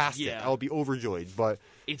 fantastic. Yeah. I'll be overjoyed. But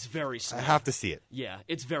it's very slim. I have to see it. Yeah,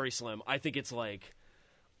 it's very slim. I think it's like,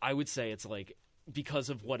 I would say it's like, because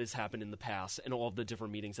of what has happened in the past and all of the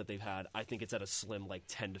different meetings that they've had, I think it's at a slim like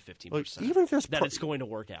 10 to 15%. Even if there's that it's going to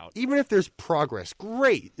work out. Even if there's progress,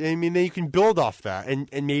 great. I mean, then you can build off that and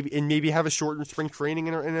maybe have a shortened spring training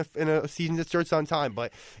in a season that starts on time.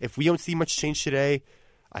 But if we don't see much change today,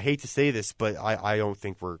 I hate to say this, but I don't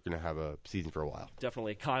think we're going to have a season for a while.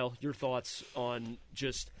 Definitely. Kyle, your thoughts on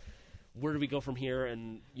just where do we go from here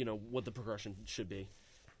and, what the progression should be?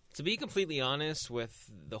 To be completely honest,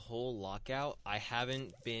 with the whole lockout, I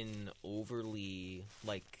haven't been overly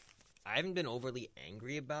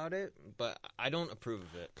angry about it, but I don't approve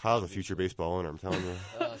of it. Kyle's a future baseball owner, I'm telling you.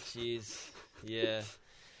 Oh, jeez. Yeah.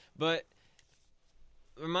 But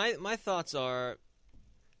my thoughts are,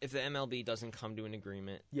 if the MLB doesn't come to an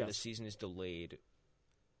agreement, yes, the season is delayed,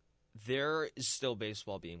 there is still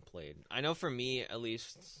baseball being played. I know for me, at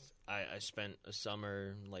least, I spent a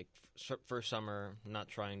summer, first summer, not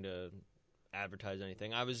trying to advertise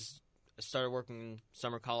anything. I started working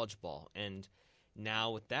summer college ball, and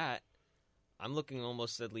now with that, I'm looking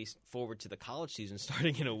almost at least forward to the college season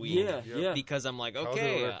starting in a week. Yeah. Because I'm like,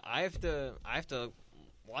 okay, I have to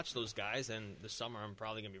watch those guys, and this summer I'm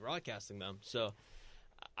probably going to be broadcasting them. So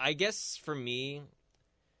I guess for me,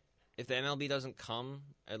 if the MLB doesn't come,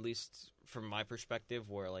 at least from my perspective,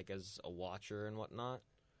 where as a watcher and whatnot,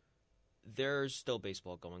 there's still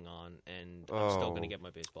baseball going on, and I'm still going to get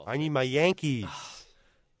my baseball. I need my Yankees.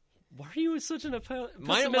 Why are you in such an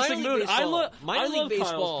pessimistic mood? I love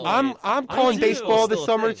baseball. I'm calling baseball this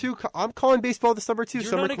summer too. I'm calling baseball this summer too.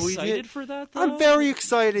 You're summer not collegiate. Excited for that, though? I'm very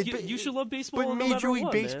excited. You should love baseball. But no Major matter League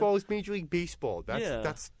what, Baseball man. is Major League Baseball.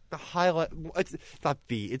 That's the highlight. It's not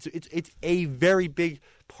the. It's a very big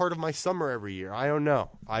part of my summer every year. I don't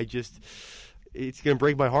know. It's gonna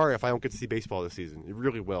break my heart if I don't get to see baseball this season. It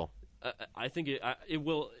really will. I think it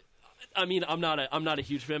will. I mean, I'm not a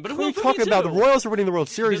huge fan, but what are you talking about? The Royals are winning the World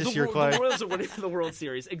Series this year, Clay. The Royals are winning the World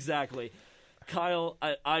Series, exactly. Kyle,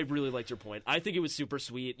 I really liked your point. I think it was super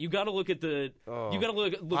sweet. You got to look at the. You got to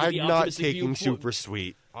look at the I'm not optimistic taking viewpoint. super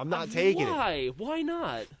sweet. I'm not taking it. Why? Why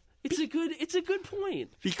not? It's a good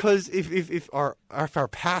point. Because if our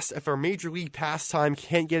Major League pastime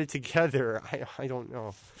can't get it together, I don't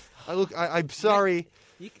know. I'm sorry.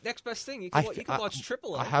 Next best thing, you can watch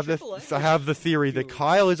AAA. I have the theory that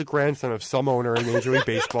Kyle is a grandson of some owner in Major League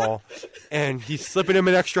Baseball, and he's slipping him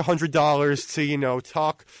an extra $100 to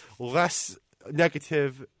talk less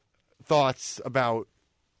negative thoughts about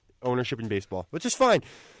ownership in baseball, which is fine.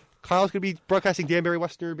 Kyle's going to be broadcasting Danbury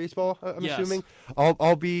Western baseball. I'm assuming.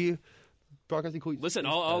 I'll be broadcasting. Listen,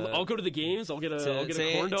 I'll go to the games. I'll get a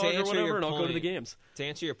corn dog or whatever, and I'll go to the games. To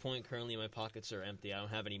answer your point, currently my pockets are empty. I don't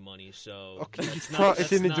have any money, so okay.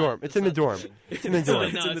 It's in the dorm. It's in the dorm. It's in the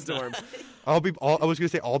dorm. I was going to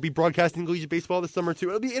say I'll be broadcasting collegiate baseball this summer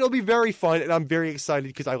too. It'll be very fun, and I'm very excited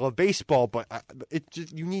because I love baseball. But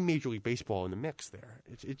you need Major League Baseball in the mix there.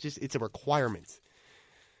 It's a requirement.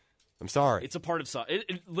 I'm sorry. It's a part of summer.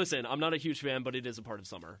 Listen, I'm not a huge fan, but it is a part of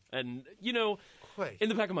summer. And, in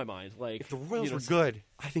the back of my mind, if the Royals were good,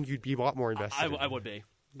 I think you'd be a lot more invested. I would be.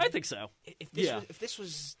 I think so. If this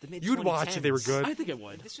was the mid-2010s. You'd watch if they were good. I think I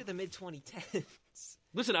would. If this were the mid-2010s.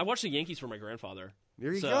 Listen, I watched the Yankees for my grandfather.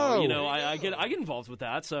 There you go. I get involved with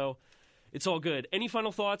that, so it's all good. Any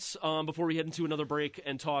final thoughts before we head into another break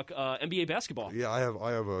and talk NBA basketball? Yeah, I have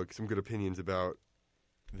some good opinions about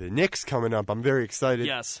the Knicks coming up. I'm very excited.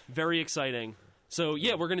 Yes, very exciting. So,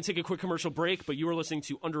 we're going to take a quick commercial break, but you are listening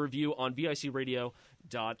to Under Review on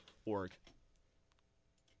VICradio.org.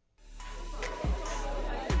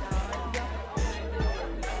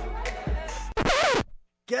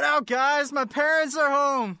 Get out, guys! My parents are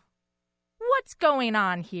home! What's going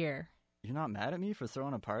on here? You're not mad at me for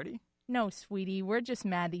throwing a party? No, sweetie, we're just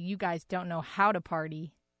mad that you guys don't know how to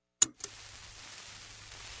party.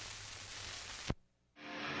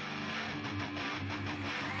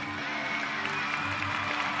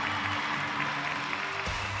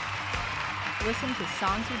 Listen to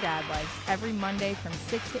Songs Your Dad Likes every Monday from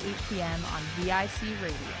 6 to 8 p.m. on VIC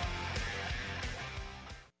Radio.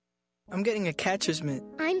 I'm getting a catcher's mitt.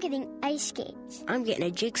 I'm getting ice skates. I'm getting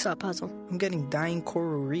a jigsaw puzzle. I'm getting dying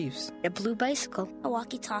coral reefs. A blue bicycle. A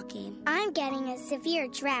walkie-talkie. I'm getting a severe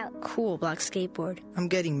drought. Cool black skateboard. I'm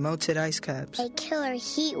getting melted ice caps. A killer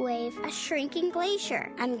heat wave. A shrinking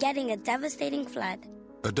glacier. I'm getting a devastating flood.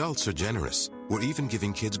 Adults are generous. We're even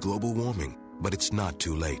giving kids global warming. But it's not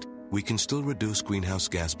too late. We can still reduce greenhouse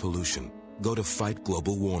gas pollution. Go to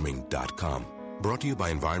fightglobalwarming.com. Brought to you by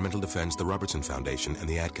Environmental Defense, the Robertson Foundation, and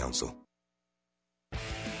the Ad Council.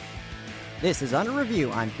 This is Under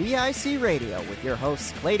Review on VIC Radio with your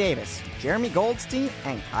hosts Clay Davis, Jeremy Goldstein,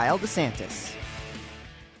 and Kyle DeSantis.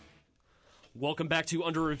 Welcome back to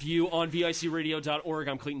Under Review on VICRadio.org.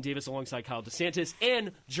 I'm Clayton Davis alongside Kyle DeSantis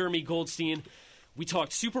and Jeremy Goldstein. We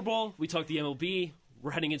talked Super Bowl. We talked the MLB. We're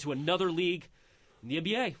heading into another league in the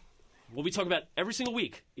NBA. What we talk about every single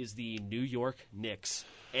week is the New York Knicks.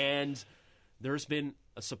 And there's been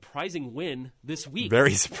a surprising win this week.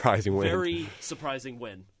 Very surprising win. Very surprising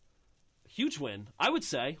win. Huge win, I would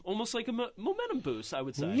say. Almost like a momentum boost, I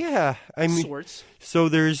would say. Yeah. I mean, sorts. So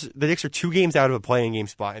the Knicks are 2 games out of a play-in game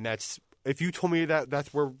spot, and if you told me that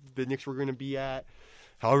that's where the Knicks were going to be at,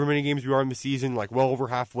 however many games we are in the season, like well over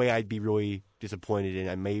halfway, I'd be really disappointed, and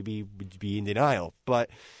I maybe would be in denial. But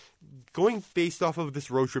going based off of this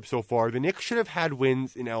road trip so far, the Knicks should have had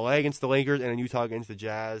wins in LA against the Lakers and in Utah against the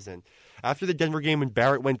Jazz. And after the Denver game when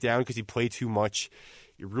Barrett went down because he played too much,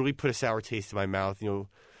 it really put a sour taste in my mouth,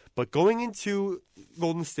 But going into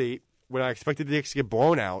Golden State, when I expected the Knicks to get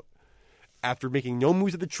blown out, after making no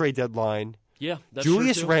moves at the trade deadline, yeah, that's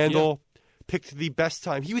Julius true too. Randle picked the best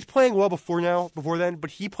time. He was playing well before then,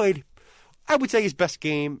 but he played, I would say, his best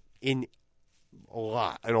game in a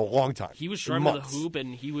long time. He was driving the hoop,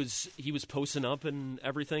 and he was posting up and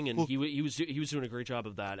everything, and he was doing a great job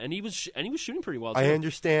of that, and he was shooting pretty well too. I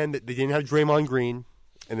understand that they didn't have Draymond Green,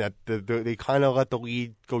 and that they kind of let the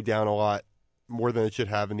lead go down a lot more than it should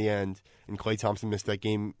have in the end. And Klay Thompson missed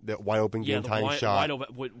that wide open game tying shot, wide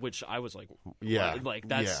open, which I was like,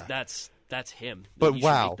 that's him. But he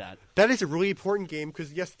wow, that is a really important game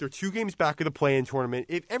because yes, they're 2 games back of the play-in tournament.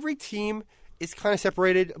 If every team is kind of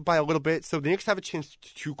separated by a little bit, so the Knicks have a chance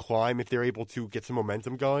to climb if they're able to get some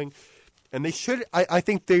momentum and they should. I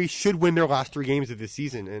think they should win their last 3 games of this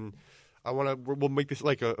season. And we'll make this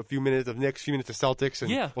like a few minutes of Knicks, few minutes of Celtics,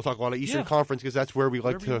 and we'll talk a lot of Eastern Conference because that's where we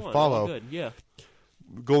like to follow. Good. Yeah.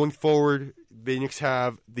 Going forward, the Knicks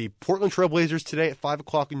have the Portland Trail Blazers today at 5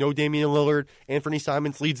 o'clock. No Damian Lillard. Anthony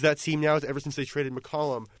Simons leads that team now ever since they traded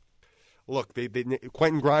McCollum. Look,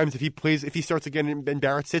 Quentin Grimes, if he starts again and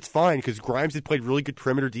Barrett sits, fine, because Grimes has played really good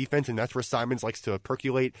perimeter defense, and that's where Simons likes to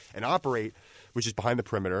percolate and operate, which is behind the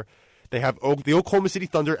perimeter. They have the Oklahoma City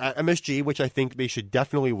Thunder at MSG, which I think they should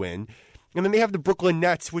definitely win. And then they have the Brooklyn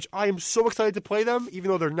Nets, which I am so excited to play them, even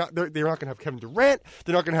though they're not going to have Kevin Durant,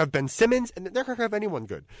 they're not going to have Ben Simmons, and they're not going to have anyone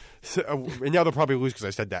good. So, and now they'll probably lose because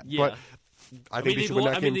I said that. Yeah. But I think they should win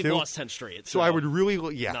that game they've too. lost 10 straight. So I would really,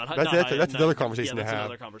 that's another conversation to have.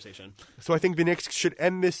 Another conversation. So I think the Knicks should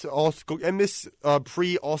end this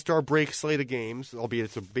pre-All-Star break slate of games, albeit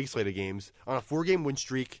it's a big slate of games, on a 4-game win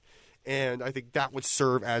streak. And I think that would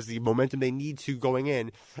serve as the momentum they need to going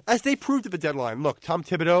in, as they proved at the deadline. Look, Tom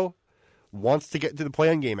Thibodeau wants to get into the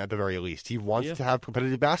play-in game at the very least. He wants to have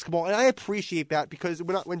competitive basketball, and I appreciate that because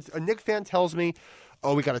when a Knicks fan tells me,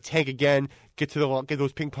 "Oh, we got to tank again, get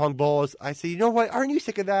those ping pong balls," I say, "You know what? Aren't you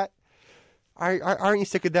sick of that? Aren't you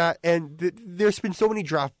sick of that?" And there's been so many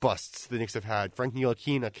draft busts the Knicks have had: Frank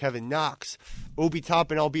Ntilikina, Kevin Knox, Obi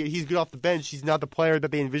Toppin. Albeit he's good off the bench, he's not the player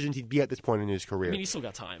that they envisioned he'd be at this point in his career. I mean, he's still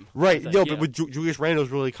got time, right? But with Julius Randle's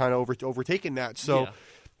really kind of overtaken that. So. Yeah.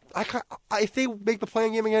 If they make the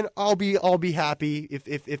playing game again, I'll be happy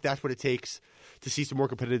if that's what it takes to see some more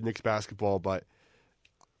competitive Knicks basketball. But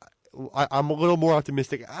I'm a little more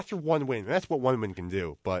optimistic after 1 win. That's what 1 win can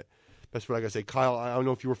do. But that's what I gotta say, Kyle. I don't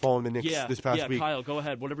know if you were following the Knicks this past week. Yeah, Kyle, go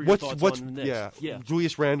ahead. Whatever your thoughts on the Knicks. Yeah.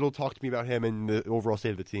 Julius Randle, talk to me about him and the overall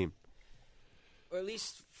state of the team. Or at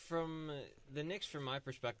least from the Knicks, from my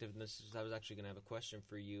perspective, I was actually going to have a question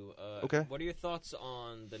for you. Okay. What are your thoughts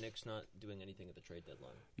on the Knicks not doing anything at the trade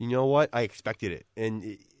deadline? You know what? I expected it.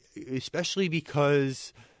 And especially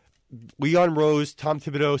because Leon Rose, Tom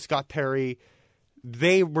Thibodeau, Scott Perry,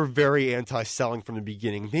 they were very anti-selling from the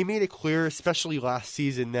beginning. They made it clear, especially last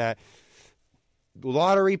season, that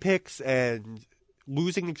lottery picks and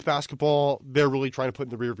losing Knicks basketball, they're really trying to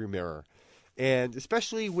put in the rearview mirror. And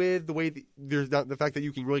especially with the way there's not the fact that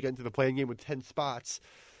you can really get into the play-in game with 10 spots,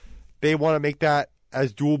 they want to make that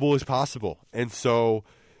as doable as possible. And so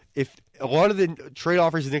if a lot of the trade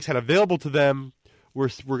offers the Knicks had available to them were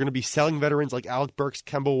going to be selling veterans like Alec Burks,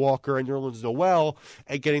 Kemba Walker, and Nerlens Noel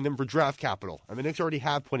and getting them for draft capital. And the Knicks already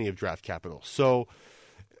have plenty of draft capital. So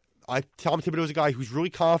Tom Thibodeau is a guy who's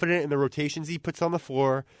really confident in the rotations he puts on the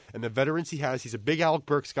floor and the veterans he has. He's a big Alec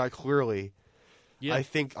Burks guy, clearly. Yeah.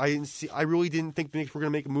 I really didn't think the Knicks were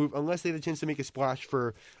going to make a move unless they had a chance to make a splash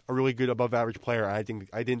for a really good above-average player. I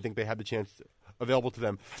didn't think they had the chance available to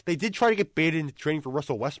them. They did try to get baited into trading for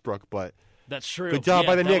Russell Westbrook, but that's true. Good job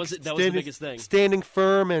by the Knicks. That was the biggest thing. Standing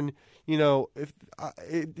firm, and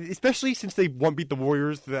especially since they beat the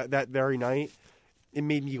Warriors that very night, it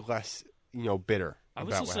made me less bitter. I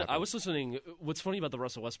was listening. What's funny about the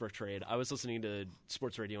Russell Westbrook trade? I was listening to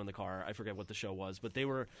sports radio in the car. I forget what the show was, but they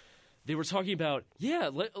were talking about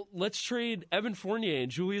let's trade Evan Fournier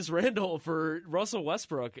and Julius Randle for Russell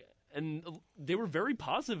Westbrook, and they were very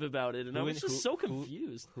positive about it. And I was just so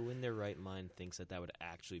confused. Who in their right mind thinks that would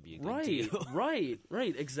actually be a good deal? Right,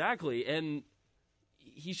 exactly. And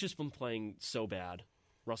he's just been playing so bad,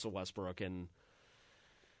 Russell Westbrook, and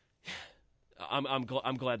I'm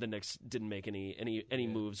glad the Knicks didn't make any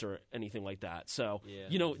moves or anything like that. So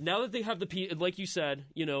now that they have like you said,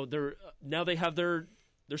 now they have their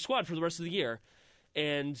squad for the rest of the year,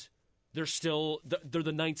 and they're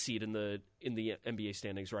the 9th seed in the NBA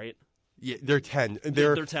standings, right? Yeah, they're 10.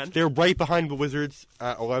 They're 10. They're right behind the Wizards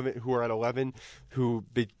at 11, who are at 11, who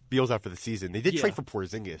Beal's out for the season. They did trade for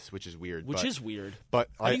Porzingis, which is weird. But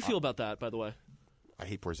how do you feel about that, by the way? I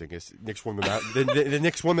hate Porzingis. Knicks won the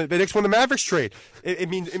Knicks won the Mavericks trade. It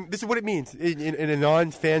means this is what it means in a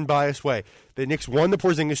non-fan biased way. The Knicks won the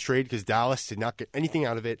Porzingis trade because Dallas did not get anything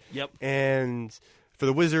out of it. Yep. And for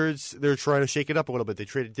the Wizards, they're trying to shake it up a little bit. They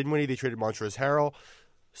traded Dinwiddie. They traded Montrezl Harrell.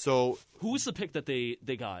 So who was the pick that they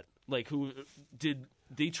got? Like who did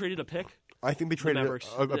they traded a pick? I think they traded a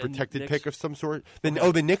protected Knicks? pick of some sort. The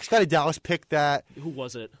Knicks got a Dallas pick that. Who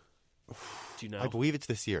was it? Do you know? I believe it's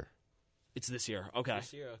this year. It's this year. Okay.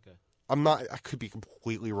 This year, okay. I could be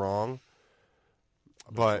completely wrong,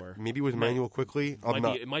 but maybe it was Emmanuel Quickly.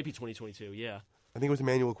 It might be 2022. Yeah. I think it was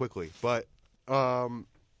Emmanuel Quickly, but the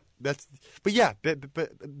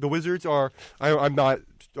Wizards are. I'm not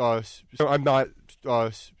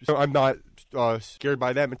scared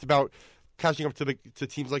by them. It's about catching up to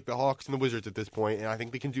teams like the Hawks and the Wizards at this point, and I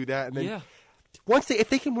think they can do that. And then if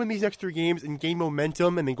they can win these next 3 games and gain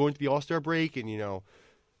momentum, and then go into the All-Star break, and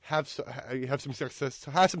have some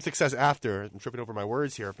success after. I'm tripping over my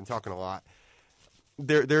words here. I've been talking a lot.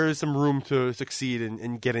 There is some room to succeed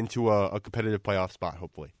and get into a competitive playoff spot,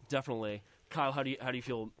 hopefully. Definitely. Kyle, how do you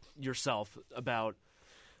feel yourself about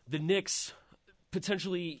the Knicks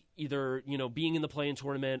potentially either being in the play-in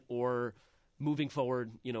tournament or moving forward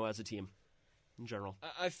as a team in general?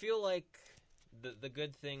 I feel like the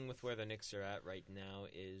good thing with where the Knicks are at right now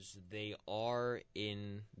is they're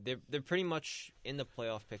pretty much in the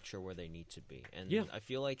playoff picture where they need to be. And I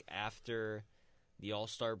feel like after the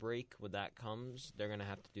All-Star break, when that comes, they're going to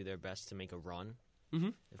have to do their best to make a run,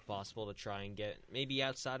 if possible, to try and get maybe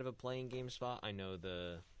outside of a playing game spot. I know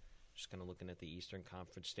just kind of looking at the Eastern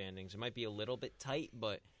Conference standings, it might be a little bit tight,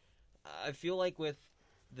 but I feel like with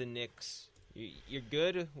the Knicks, you're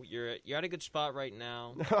good. You're at a good spot right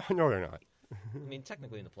now. No, they're not. I mean,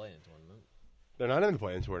 technically in the play-in tournament. They're not in the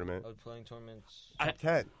play-in tournament. Oh, playing tournaments. Top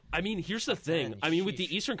 10. I mean, here's the thing. I mean, with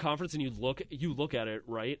the Eastern Conference, and you look at it,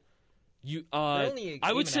 right? They're only a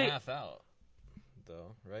game and a half out,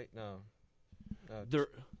 though, right? No.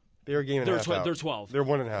 They're a game and a half out. They're 12. They're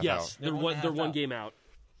 1.5 out. Yes, they're one game out.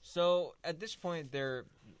 So at this point, they're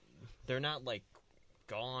not like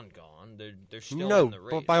gone. They're still in the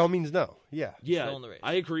race. But by all means, no. Yeah. Still in the race.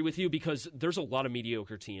 I agree with you because there's a lot of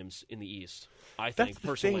mediocre teams in the East. I think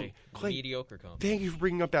personally, Clay, mediocre company. Thank you for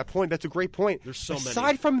bringing up that point. That's a great point. There's so many.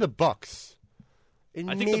 Aside from the Bucks.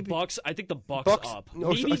 I think the Bucks up.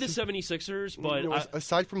 Maybe the 76ers, but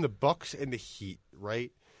aside from the Bucks and the Heat,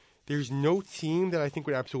 right? There's no team that I think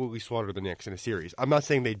would absolutely slaughter the Knicks in a series. I'm not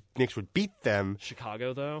saying the Knicks would beat them.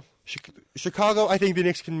 Chicago, though? Chicago, I think the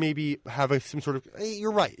Knicks can maybe have some sort of...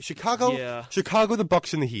 You're right. Chicago, the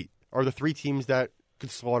Bucks, and the Heat are the 3 teams that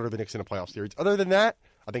could slaughter the Knicks in a playoff series. Other than that,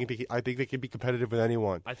 I think they could be competitive with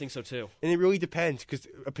anyone. I think so, too. And it really depends, because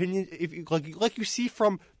opinion... Like you see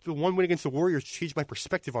from the one win against the Warriors changed my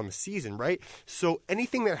perspective on the season, right? So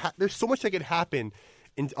anything that... There's so much that could happen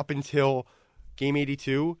up until Game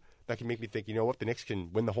 82... that can make me think, you know what, the Knicks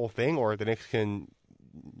can win the whole thing, or the Knicks can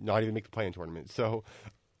not even make the play-in tournament. So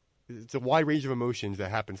it's a wide range of emotions that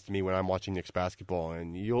happens to me when I'm watching Knicks basketball,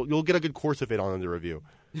 and you'll get a good course of it on the review.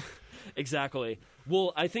 Exactly.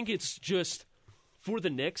 Well, I think it's just for the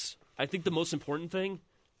Knicks. I think the most important thing,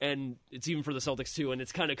 and it's even for the Celtics too, and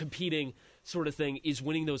it's kind of competing sort of thing, is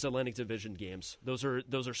winning those Atlantic Division games. Those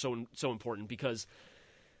are so important because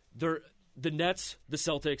the Nets, the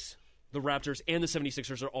Celtics, the Raptors, and the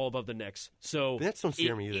 76ers are all above the Knicks. So the Nets don't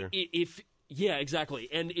scare me either. Yeah, exactly.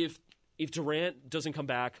 And if Durant doesn't come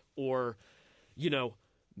back, or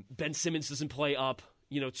Ben Simmons doesn't play up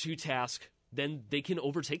to task, then they can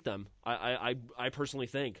overtake them. I personally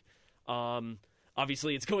think.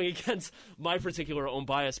 Obviously, it's going against my particular own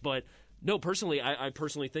bias, but no, personally, I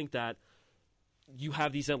personally think that you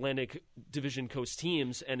have these Atlantic Division Coast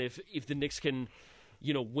teams, and if the Knicks can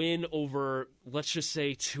win over, let's just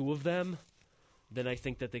say, 2 of them, then I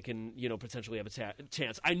think that they can, potentially have a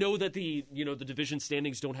chance. I know that the division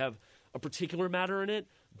standings don't have a particular matter in it,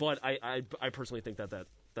 but I personally think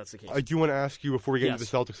that's the case. I do want to ask you before we get into the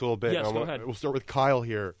Celtics a little bit. Yes, go ahead. We'll start with Kyle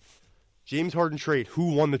here. James Harden trade.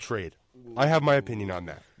 Who won the trade? I have my opinion on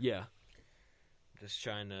that. Yeah. Just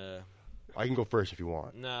trying to. I can go first if you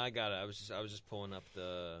want. No, I got it. I was just pulling up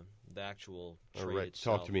the actual trade All right,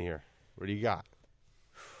 itself. talk to me here. What do you got?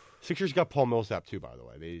 Sixers got Paul Millsap too, by the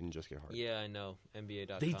way. They didn't just get Harden. Yeah, I know.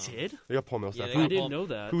 NBA.com. They did? They got Paul Millsap. Yeah, I didn't know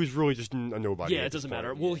that. Who is really just a nobody. Yeah, it doesn't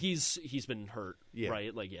matter. Well, he's been hurt,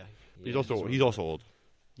 right? Like, yeah. He's also old.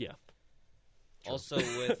 Yeah. Also,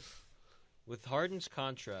 with Harden's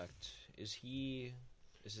contract, is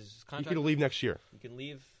his contract? He can leave next year. He can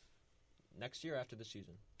leave next year after the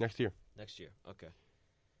season. Next year. Next year. Okay.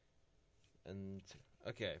 And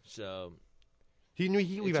so he can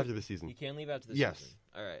leave after the season. He can leave after the season.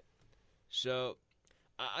 All right. So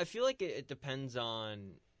I feel like it depends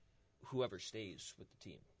on whoever stays with the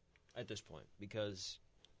team at this point, because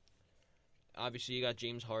obviously you got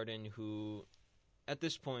James Harden, who at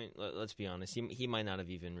this point, let's be honest, he might not have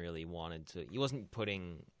even really wanted to. He wasn't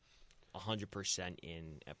putting 100%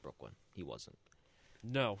 in at Brooklyn. He wasn't.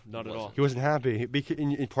 No, not at all. He wasn't happy.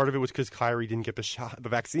 And part of it was because Kyrie didn't get the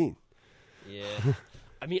vaccine. Yeah.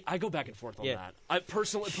 I mean, I go back and forth on that. I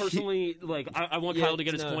personally, like, I want Kyle to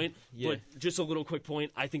get his point, but just a little quick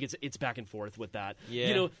point. I think it's back and forth with that.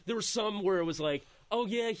 Yeah. There was some where it was like, oh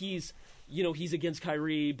yeah, he's against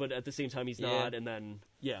Kyrie, but at the same time he's not, and then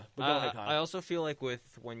But go ahead, Kyle. I also feel like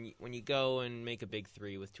when you go and make a big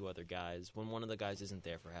three with two other guys, when one of the guys isn't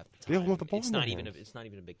there for half the time, they don't want the ball it's in not their even hands. it's not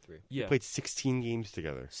even a big three. Yeah. They played 16 games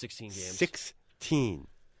together. 16 games. 16.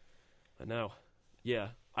 I know. Yeah.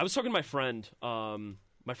 I was talking to my friend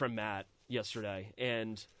Matt yesterday,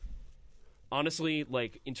 and honestly,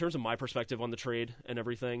 like, in terms of my perspective on the trade and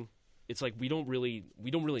everything, it's like we don't really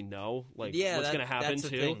know what's going to happen that's the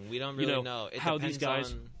too. Thing. We don't really know. It how these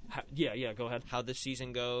guys. on Go ahead. How this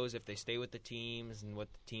season goes, if they stay with the teams, and what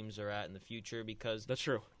the teams are at in the future. Because that's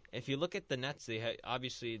true. If you look at the Nets,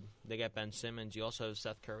 obviously they got Ben Simmons. You also have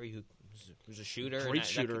Seth Curry, who's a shooter. Great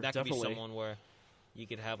shooter. That definitely. could be someone where you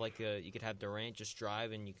could have Durant just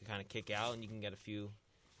drive, and you can kind of kick out, and you can get a few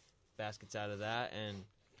baskets out of that. And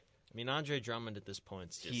I mean, Andre Drummond at this point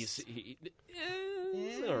is just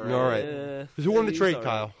all right. Who won the trade,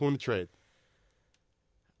 Kyle? Who won the trade?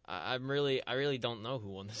 I really don't know who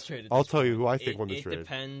won this trade. I'll tell you who I think won the trade. It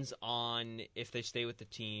depends on if they stay with the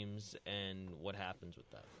teams and what happens with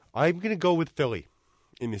that. I'm going to go with Philly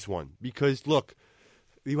in this one because, look,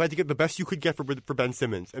 you had to get the best you could get for Ben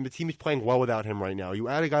Simmons, and the team is playing well without him right now. You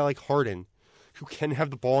add a guy like Harden, who can have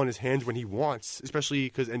the ball in his hands when he wants, especially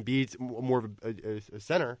because Embiid's more of a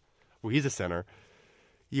center. Well, he's a center.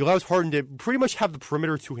 He allows Harden to pretty much have the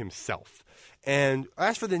perimeter to himself. And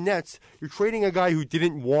as for the Nets, you're trading a guy who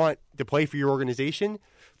didn't want to play for your organization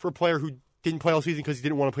for a player who didn't play all season because he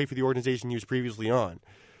didn't want to play for the organization he was previously on.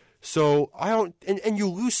 So I don't, and you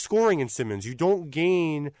lose scoring in Simmons. You don't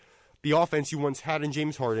gain the offense you once had in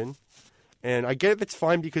James Harden. And I get it, it's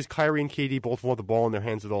fine because Kyrie and KD both want the ball in their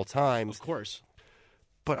hands at all times. Of course.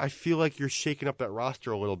 But I feel like you're shaking up that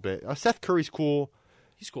roster a little bit. Seth Curry's cool.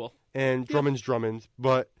 He's cool. And Drummond's Drummond.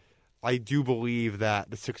 But I do believe that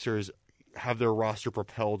the Sixers have their roster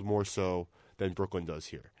propelled more so than Brooklyn does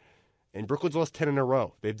here. And Brooklyn's lost 10 in a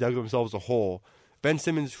row. They've dug themselves a hole. Ben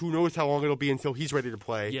Simmons, who knows how long it'll be until he's ready to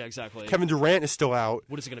play. Yeah, exactly. Kevin Durant is still out.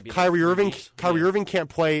 What is it going to be? Kyrie Irving can't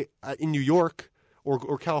play in New York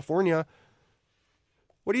or California.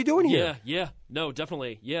 What are you doing here? Yeah. No,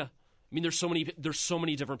 definitely. Yeah. I mean, there's so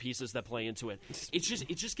many different pieces that play into it. It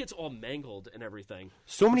just gets all mangled and everything.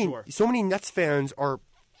 So many Nets fans are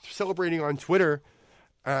celebrating on Twitter.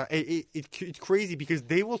 It's crazy because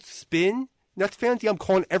they will spin Nets fans. Yeah, I'm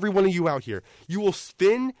calling every one of you out here. You will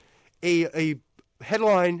spin a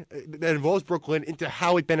headline that involves Brooklyn into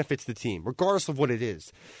how it benefits the team, regardless of what it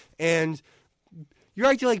is. And you're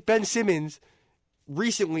acting like Ben Simmons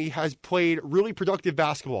recently has played really productive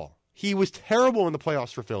basketball. He was terrible in the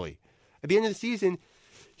playoffs for Philly. At the end of the season,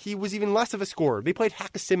 he was even less of a scorer. They played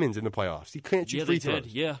Hack Simmons in the playoffs. He couldn't shoot free throws.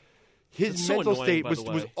 Yeah. His mental state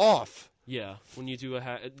was off. Yeah, when you do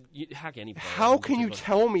hack any player. How can you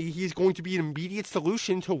tell me he's going to be an immediate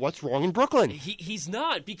solution to what's wrong in Brooklyn? He's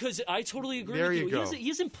not, because I totally agree there with you. Go. He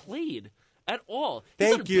hasn't played at all.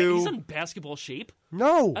 Thank you. He's not in basketball shape.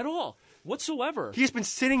 No. At all. Whatsoever. He's been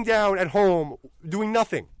sitting down at home doing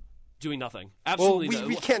nothing. Doing nothing. Absolutely. Well,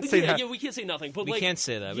 we can't say that. Yeah, we can't say nothing. But we can't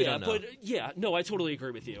say that. We don't know. But no, I totally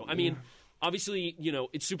agree with you. I mean, obviously,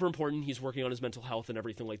 it's super important. He's working on his mental health and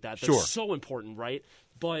everything like that. That's so important, right?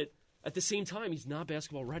 But at the same time, he's not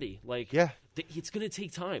basketball ready. Like, it's going to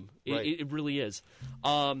take time. Right. It really is.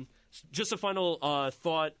 Just a final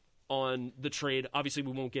thought on the trade. Obviously,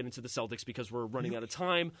 we won't get into the Celtics because we're running out of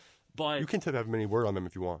time. But you can have a mini word on them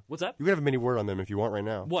if you want. What's that? You can have a mini word on them if you want right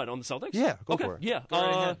now. What, on the Celtics? Yeah, go okay. for it. Yeah. Go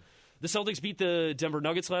right ahead. The Celtics beat the Denver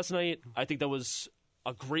Nuggets last night. I think that was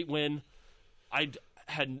a great win.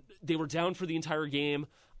 They were down for the entire game,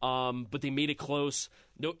 but they made it close.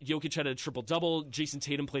 Jokic had a triple-double. Jason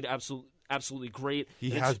Tatum played absolutely great.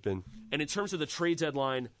 He has been. And in terms of the trade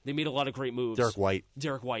deadline, they made a lot of great moves.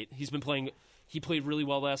 Derek White. He's been playing. He played really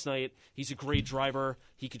well last night. He's a great driver.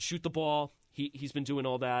 He could shoot the ball. He's been doing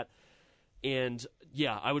all that. And,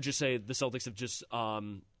 yeah, I would just say the Celtics have just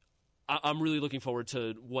I'm really looking forward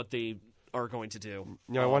to what they are going to do.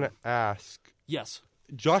 Now, I want to ask. Yes.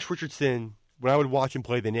 Josh Richardson, when I would watch him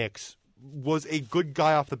play the Knicks, was a good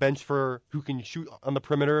guy off the bench who can shoot on the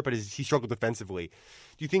perimeter, but he struggled defensively.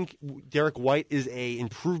 Do you think Derek White is an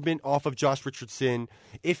improvement off of Josh Richardson?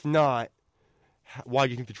 If not, why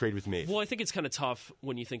do you think the trade was made? Well, I think it's kind of tough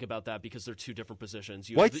when you think about that because they're two different positions.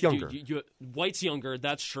 White's younger. White's younger,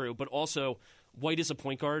 that's true, but also White is a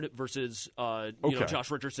point guard versus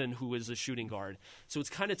Josh Richardson, who is a shooting guard. So it's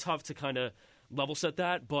kind of tough to kind of level set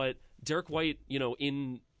that. But Derek White,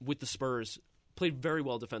 with the Spurs, played very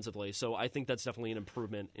well defensively. So I think that's definitely an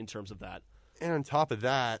improvement in terms of that. And on top of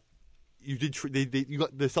that, the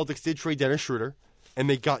Celtics did trade Dennis Schroeder. And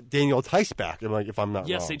they got Daniel Tice back, if I'm not wrong.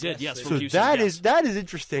 Yes, they did. Yes, so from Houston, that is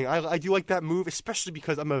interesting. I do like that move, especially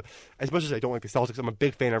because as much as I don't like the Celtics, I'm a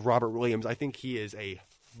big fan of Robert Williams. I think he is a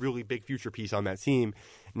really big future piece on that team.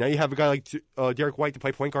 Now you have a guy like Derek White to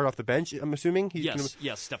play point guard off the bench. I'm assuming. Yes,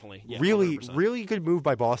 definitely. Yeah, really, 100%. really good move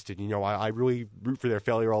by Boston. I really root for their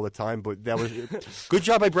failure all the time, but that was good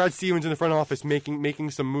job by Brad Stevens in the front office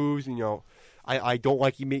making some moves. I don't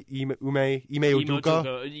like Ime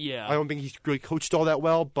Udoka. Yeah, I don't think he's really coached all that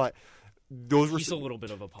well, but he's a little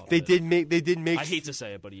bit of a puppet. They did make. I hate to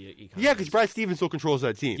say it, but he because Brad Stevens still controls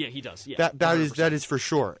that team. Yeah, he does. Yeah, that is for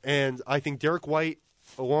sure. And I think Derek White,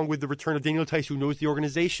 along with the return of Daniel Tice, who knows the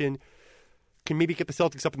organization, can maybe get the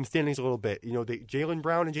Celtics up in the standings a little bit. Jaylen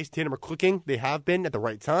Brown and Jason Tatum are clicking. They have been at the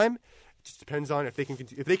right time. It just depends on if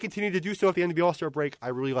they continue to do so at the end of the All-Star break. I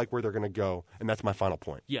really like where they're going to go, and that's my final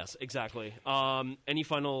point. Yes, exactly. Any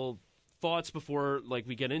final thoughts before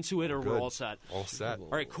we get into it, or we're all set? All set. All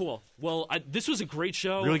right, cool. Well, this was a great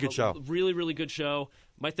show. Really good show. Really, really good show.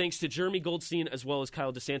 My thanks to Jeremy Goldstein as well as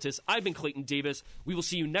Kyle DeSantis. I've been Clayton Davis. We will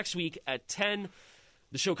see you next week at 10.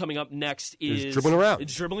 The show coming up next is Dribbling Around.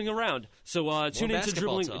 It's Dribbling Around. So tune into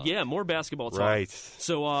Dribbling. Talk. Yeah, more basketball talk. Right.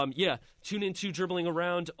 So tune into Dribbling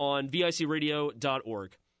Around on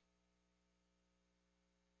vicradio.org.